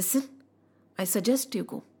 listen, I suggest you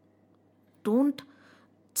go. Don't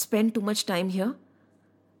spend too much time here.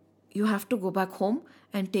 You have to go back home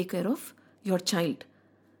and take care of your child.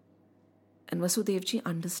 And Vasudev ji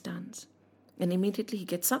understands. And immediately he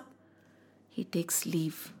gets up, he takes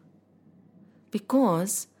leave.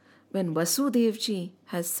 Because when Vasudev ji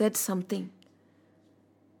has said something,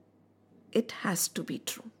 it has to be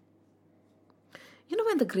true. You know,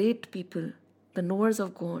 when the great people, the knowers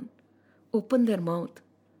of God, open their mouth,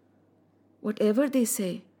 whatever they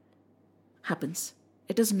say happens.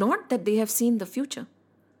 It is not that they have seen the future.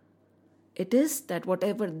 It is that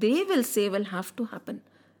whatever they will say will have to happen.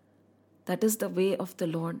 That is the way of the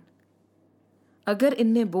Lord. अगर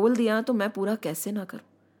इनने बोल दिया तो मैं पूरा कैसे ना करूं?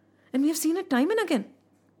 And we have seen it time and again.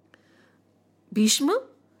 Bhishma,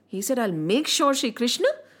 he said, I'll make sure Shri Krishna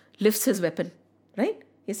lifts his weapon. Right?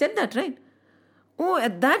 He said that, right? Oh,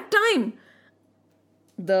 at that time,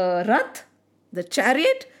 the Rath, the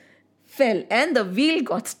chariot, fell and the wheel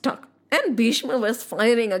got stuck. And Bhishma was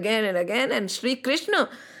firing again and again, and Shri Krishna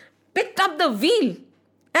picked up the wheel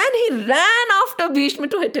and he ran after Bhishma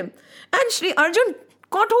to hit him. And Shri Arjun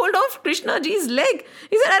caught hold of Krishna ji's leg.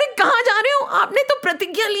 He said, अरे कहाँ जा रहे हो? आपने तो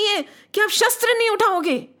प्रतिज्ञा ली है कि आप शस्त्र नहीं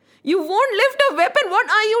उठाओगे. You won't lift a weapon. What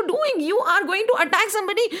are you doing? You are going to attack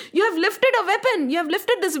somebody. You have lifted a weapon. You have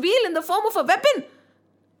lifted this wheel in the form of a weapon.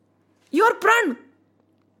 Your pran.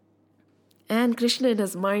 And Krishna in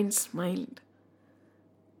his mind smiled.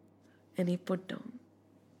 And he put down.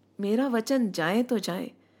 मेरा वचन जाए तो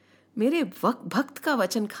जाए. मेरे भक्त का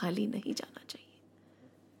वचन खाली नहीं जाना चाहिए.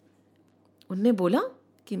 उनने बोला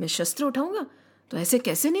कि मैं शस्त्र उठाऊंगा तो ऐसे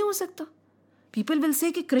कैसे नहीं हो सकता. People will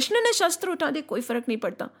say कि कृष्ण ने शस्त्र उठा दे, कोई फर्क नहीं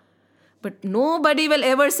पड़ता. But nobody will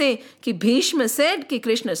ever say कि भीष्म said कि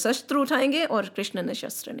कृष्ण शस्त्र उठाएंगे और कृष्ण ने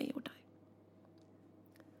शस्त्र नहीं उठाए.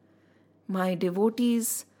 My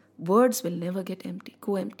devotees' words will never go empty.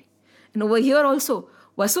 And over here also,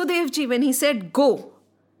 Vasudev ji, when he said go,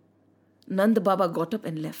 Nand Baba got up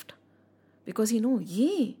and left. Because he know,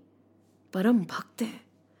 ये परम भक्त है.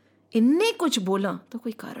 इनने कुछ बोला तो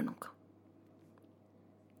कोई कारण होगा.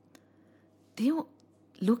 They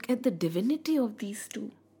look at the divinity of these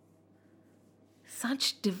two.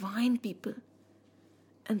 Such divine people.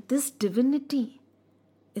 And this divinity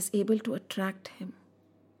is able to attract him.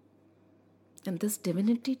 And this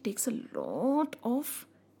divinity takes a lot of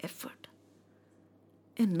effort.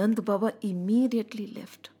 And Nand Baba immediately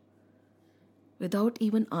left. Without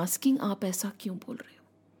even asking, आप ऐसा क्यों बोल रहे हो?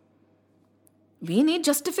 We need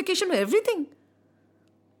justification for everything.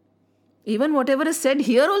 Even whatever is said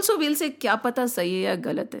here also we'll say, क्या पता सही है या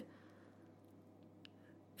गलत है.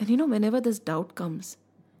 And you know, whenever this doubt comes,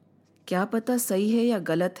 क्या पता सही है या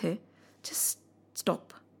गलत है, just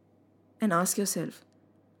stop and ask yourself,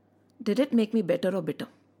 did it make me better or bitter?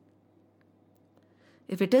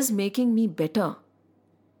 If it is making me better,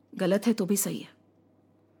 गलत है तो भी सही है.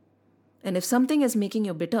 And if something is making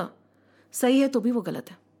you bitter, सही है तो भी वो गलत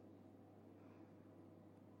है.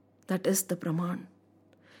 That is the Praman.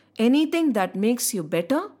 Anything that makes you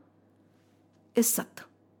better is Sat.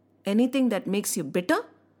 Anything that makes you bitter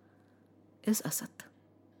is Asat.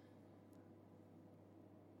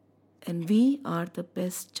 And we are the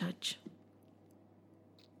best judge.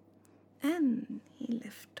 And he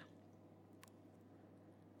left.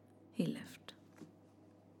 He left.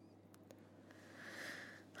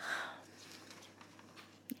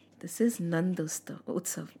 This is Nand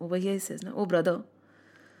Utsav. Over here he says, oh brother,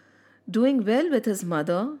 doing well with his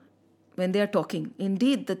mother when they are talking.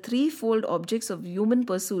 Indeed, the threefold objects of human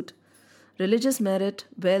pursuit, religious merit,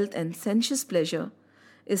 wealth, and sensuous pleasure,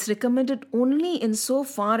 is recommended only in so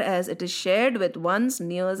far as it is shared with one's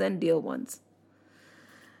near and dear ones.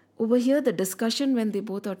 Over here, the discussion when they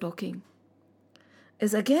both are talking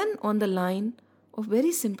is again on the line of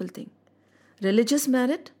very simple thing. Religious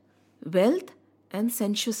merit, wealth, and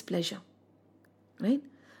sensuous pleasure. Right?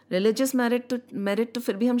 Religious merit तो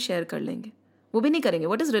फिर भी हम share कर लेंगे. वो भी नहीं करेंगे.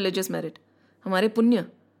 What is religious merit? हमारे पुण्य.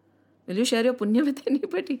 Will you share your punya with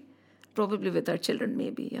anybody? Probably with our children,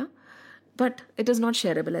 maybe, yeah. But it is not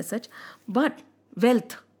shareable as such. But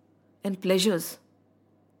wealth and pleasures,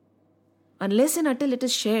 unless and until it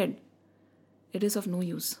is shared, it is of no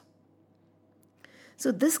use.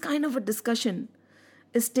 So this kind of a discussion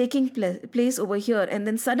is taking place over here. And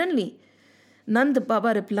then suddenly, Nand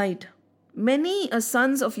Baba replied, many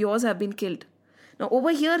sons of yours have been killed. Now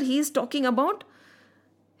over here, he is talking about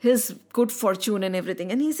his good fortune and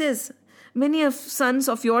everything. And he says, many of sons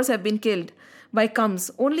of yours have been killed by Kams.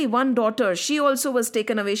 Only one daughter, she also was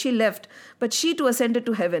taken away. She left, but she too ascended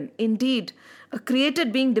to heaven. Indeed, a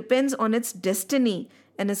created being depends on its destiny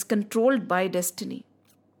and is controlled by destiny.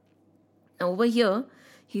 Now over here,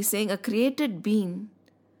 he's saying a created being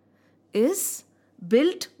is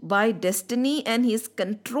built by destiny and he is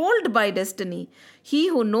controlled by destiny. He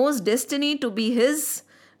who knows destiny to be his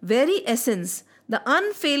very essence, the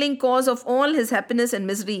unfailing cause of all his happiness and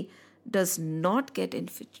misery, does not get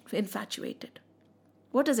infatuated.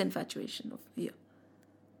 What is infatuation of here?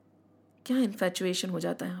 क्या infatuation हो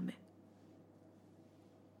जाता है हमें?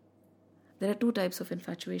 There are two types of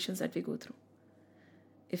infatuations that we go through.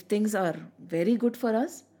 If things are very good for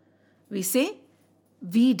us, we say,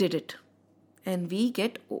 we did it. And we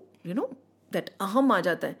get, that aham aa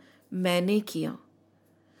jata hai. मैंने किया.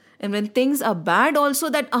 And when things are bad also,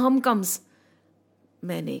 that aham comes.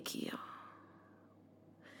 मैंने किया.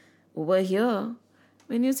 Over here,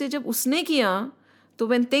 when you say जब उसने किया, so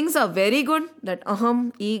when things are very good, that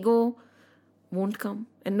aham, ego won't come.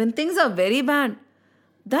 And when things are very bad,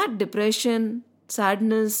 that depression,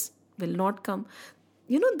 sadness will not come.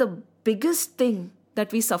 The biggest thing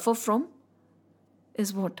that we suffer from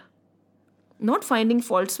is what? Not finding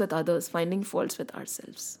faults with others, finding faults with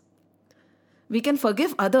ourselves. We can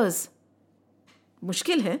forgive others.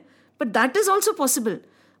 Mushkil hai, but that is also possible.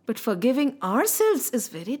 But forgiving ourselves is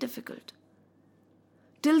very difficult.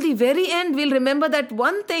 Till the very end, we'll remember that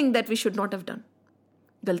one thing that we should not have done.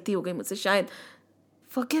 Galti ho gayi mujhse shayad.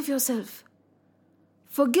 Forgive yourself.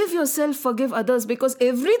 Forgive yourself, forgive others, because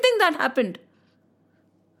everything that happened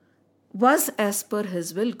was as per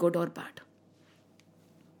his will, good or bad.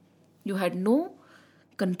 You had no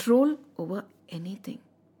control over anything.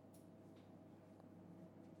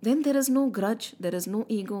 Then there is no grudge, there is no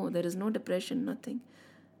ego, there is no depression, nothing.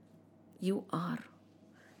 You are.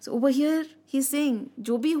 So over here, he's saying,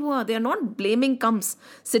 jo bhi hua, they are not blaming Kams,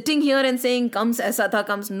 sitting here and saying, Kams aisa tha,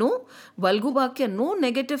 Kams. No, Valgu Bhakya, no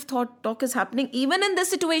negative talk is happening, even in this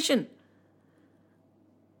situation.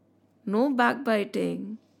 No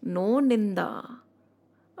backbiting, no ninda.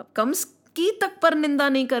 Ab Kams की तक पर निंदा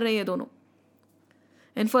नहीं कर रहे ये दोनों.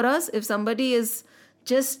 And for us, if somebody is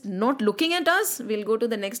just not looking at us, we'll go to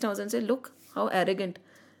the next house and say, look, how arrogant.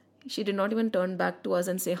 She did not even turn back to us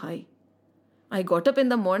and say hi. I got up in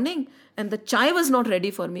the morning and the chai was not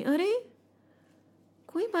ready for me. अरे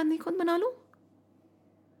कोई बात नहीं, खुद बना लो.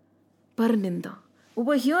 पर निंदा.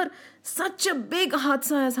 Over here, such a big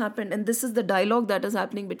hadsa has happened, and this is the dialogue that is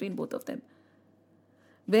happening between both of them.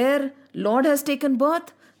 Where Lord has taken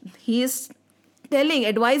birth, he is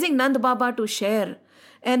advising Nand Baba to share.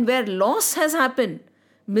 And where loss has happened,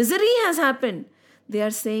 misery has happened, they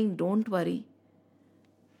are saying, don't worry.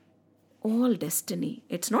 All destiny.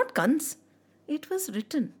 It's not Kans. It was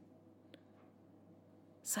written.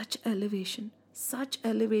 Such elevation, such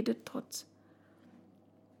elevated thoughts.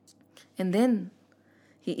 And then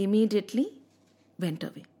he immediately went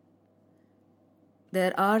away.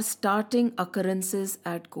 There are starting occurrences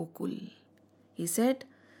at Gokul. He said,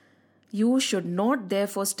 you should not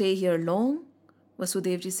therefore stay here long,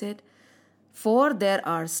 Vasudevji said, for there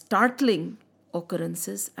are startling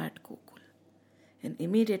occurrences at Gokul. And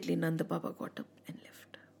immediately Nanda Baba got up and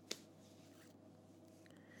left.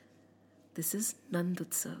 This is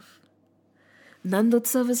Nandutsav.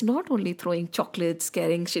 Nandutsav is not only throwing chocolates,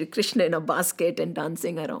 carrying Shri Krishna in a basket and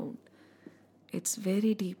dancing around. It's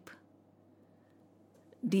very deep.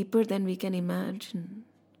 Deeper than we can imagine.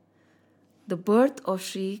 The birth of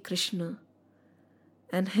Shri Krishna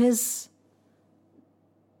and his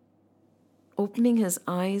opening his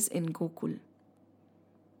eyes in Gokul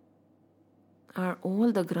are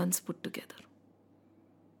all the granths put together.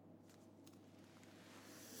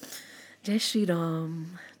 Jai Shri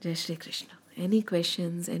Ram, Jai Shri Krishna. Any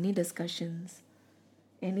questions, any discussions,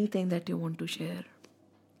 anything that you want to share?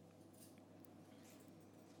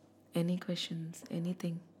 Any questions,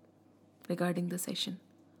 anything regarding the session?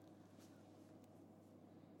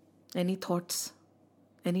 Any thoughts,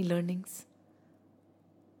 any learnings,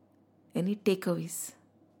 any takeaways,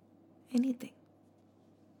 anything?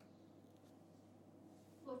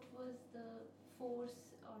 What was the force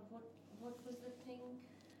or what was the thing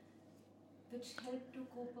which helped to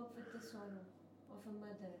cope up with the sorrow of a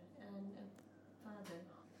mother and a father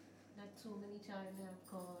that so many child have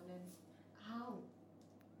gone, and how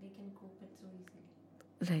they can cope it so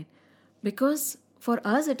easily? Right. Because for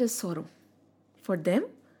us it is sorrow. For them,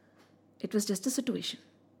 it was just a situation.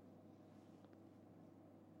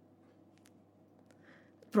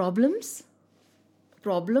 Problem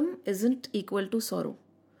isn't equal to sorrow.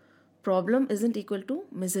 problem isn't equal to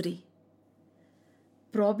misery.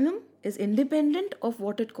 Problem is independent of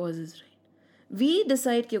what it causes, right? We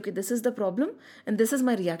decide, okay, this is the problem and this is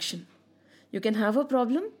my reaction. You can have a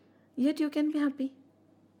problem, yet you can be happy.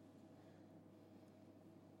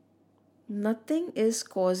 Nothing is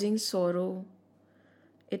causing sorrow.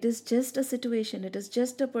 It is just a situation. It is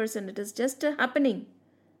just a person. It is just a happening.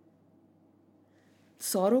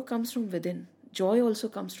 Sorrow comes from within. Joy also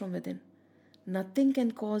comes from within. Nothing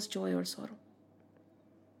can cause joy or sorrow.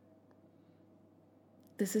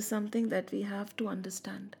 This is something that we have to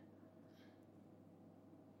understand.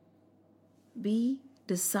 We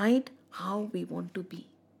decide how we want to be.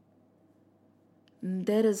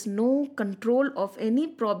 There is no control of any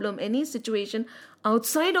problem, any situation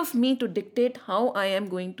outside of me to dictate how I am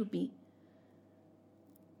going to be.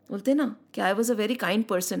 बोलते ना कि I was a very kind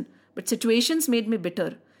person, but situations made me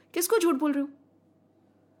bitter. किसको झूठ बोल रहे हो?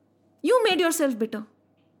 You made yourself bitter.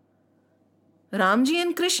 Ramji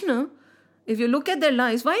and Krishna, if you look at their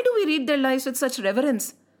lives, why do we read their lives with such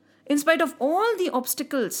reverence? In spite of all the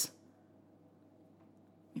obstacles,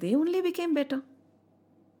 they only became better.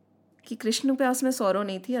 कि कृष्ण के पास में sorrow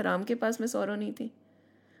नहीं थी, राम के पास में sorrow नहीं थी.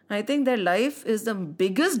 I think their life is the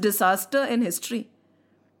biggest disaster in history.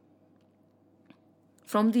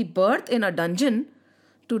 From the birth in a dungeon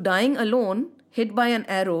to dying alone, hit by an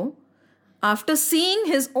arrow, after seeing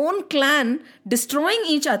his own clan destroying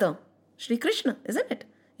each other. Shri Krishna, isn't it?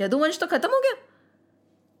 Yaduvansh to khatam ho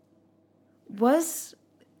gaya.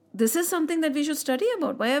 This is something that we should study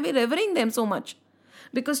about. Why are we revering them so much?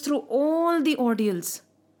 Because through all the ordeals,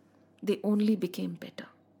 they only became better.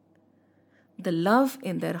 The love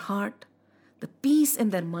in their heart, the peace in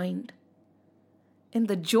their mind, and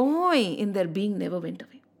the joy in their being never went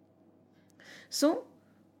away. So,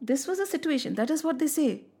 this was a situation. That is what they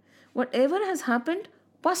say. Whatever has happened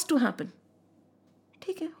was to happen.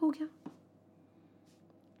 ठीक है, हो गया.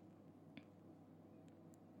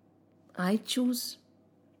 I choose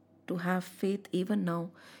to have faith even now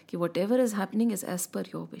कि whatever is happening is as per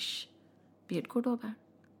your wish, be it good or bad.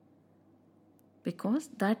 Because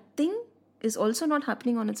that thing is also not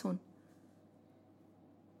happening on its own.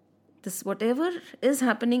 This whatever is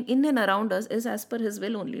happening in and around us is as per His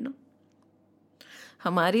will only, no?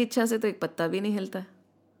 हमारी इच्छा से तो एक पत्ता भी नहीं हिलता है,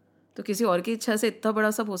 तो किसी और की इच्छा से इतना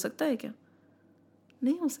बड़ा सब हो सकता है क्या?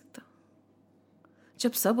 नहीं हो सकता.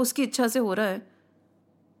 जब सब उसकी इच्छा से हो रहा है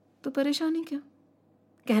तो परेशानी क्या?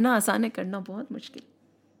 कहना आसान है, करना बहुत मुश्किल,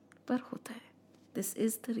 पर होता है. This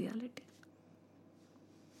is the reality.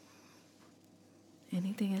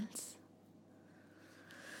 Anything else?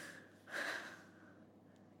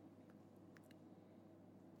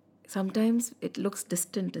 Sometimes it looks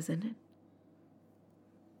distant, isn't it?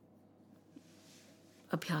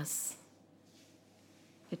 Abhyas.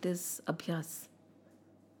 It is abhyas.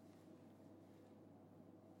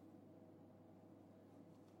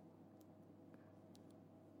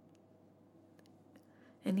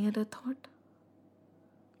 Any other thought?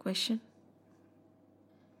 Question?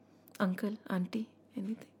 Uncle, auntie,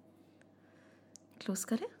 anything? Close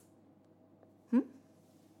kare?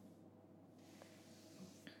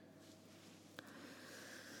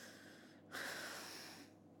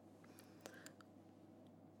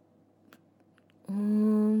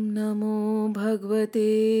 Om Namo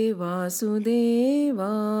Bhagavate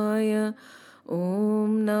Vasudevaya.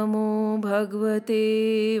 Om Namo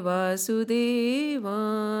Bhagavate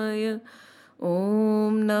Vasudevaya.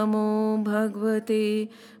 Om Namo Bhagavate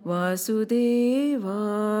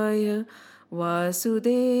Vasudevaya.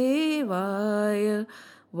 Vasudevaya.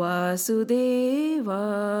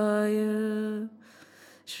 Vasudevaya.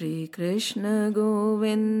 Shri Krishna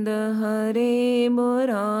Govinda Hare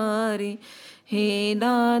Murari. He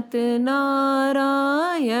Nath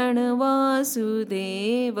Narayan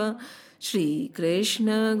Vasudeva. Shri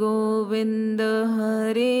Krishna Govinda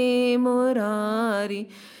Hare Murari.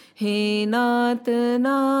 He Nath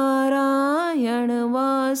Narayan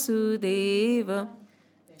Vasudeva.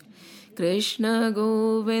 Krishna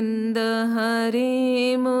Govinda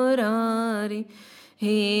Hare Murari.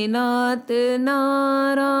 He Nath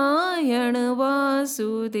Narayan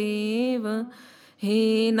Vasudeva.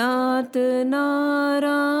 He Nath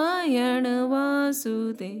Narayan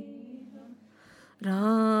Vasudeva.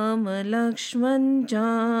 Ram Lakshman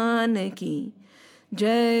Janaki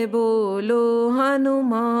Jai Bolo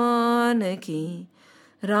Hanuman ki.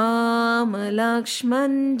 Ram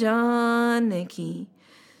Lakshman Janaki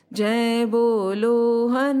Jai Bolo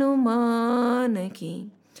Hanuman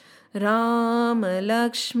ki. Ram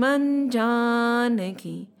Lakshman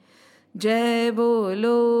Janaki Jai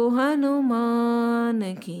Bolo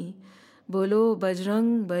Hanuman ki. Bolo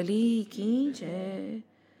Bajrang Bali ki Jai.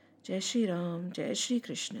 Jai Shri Ram, Jai Shri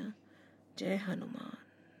Krishna, Jai Hanuman.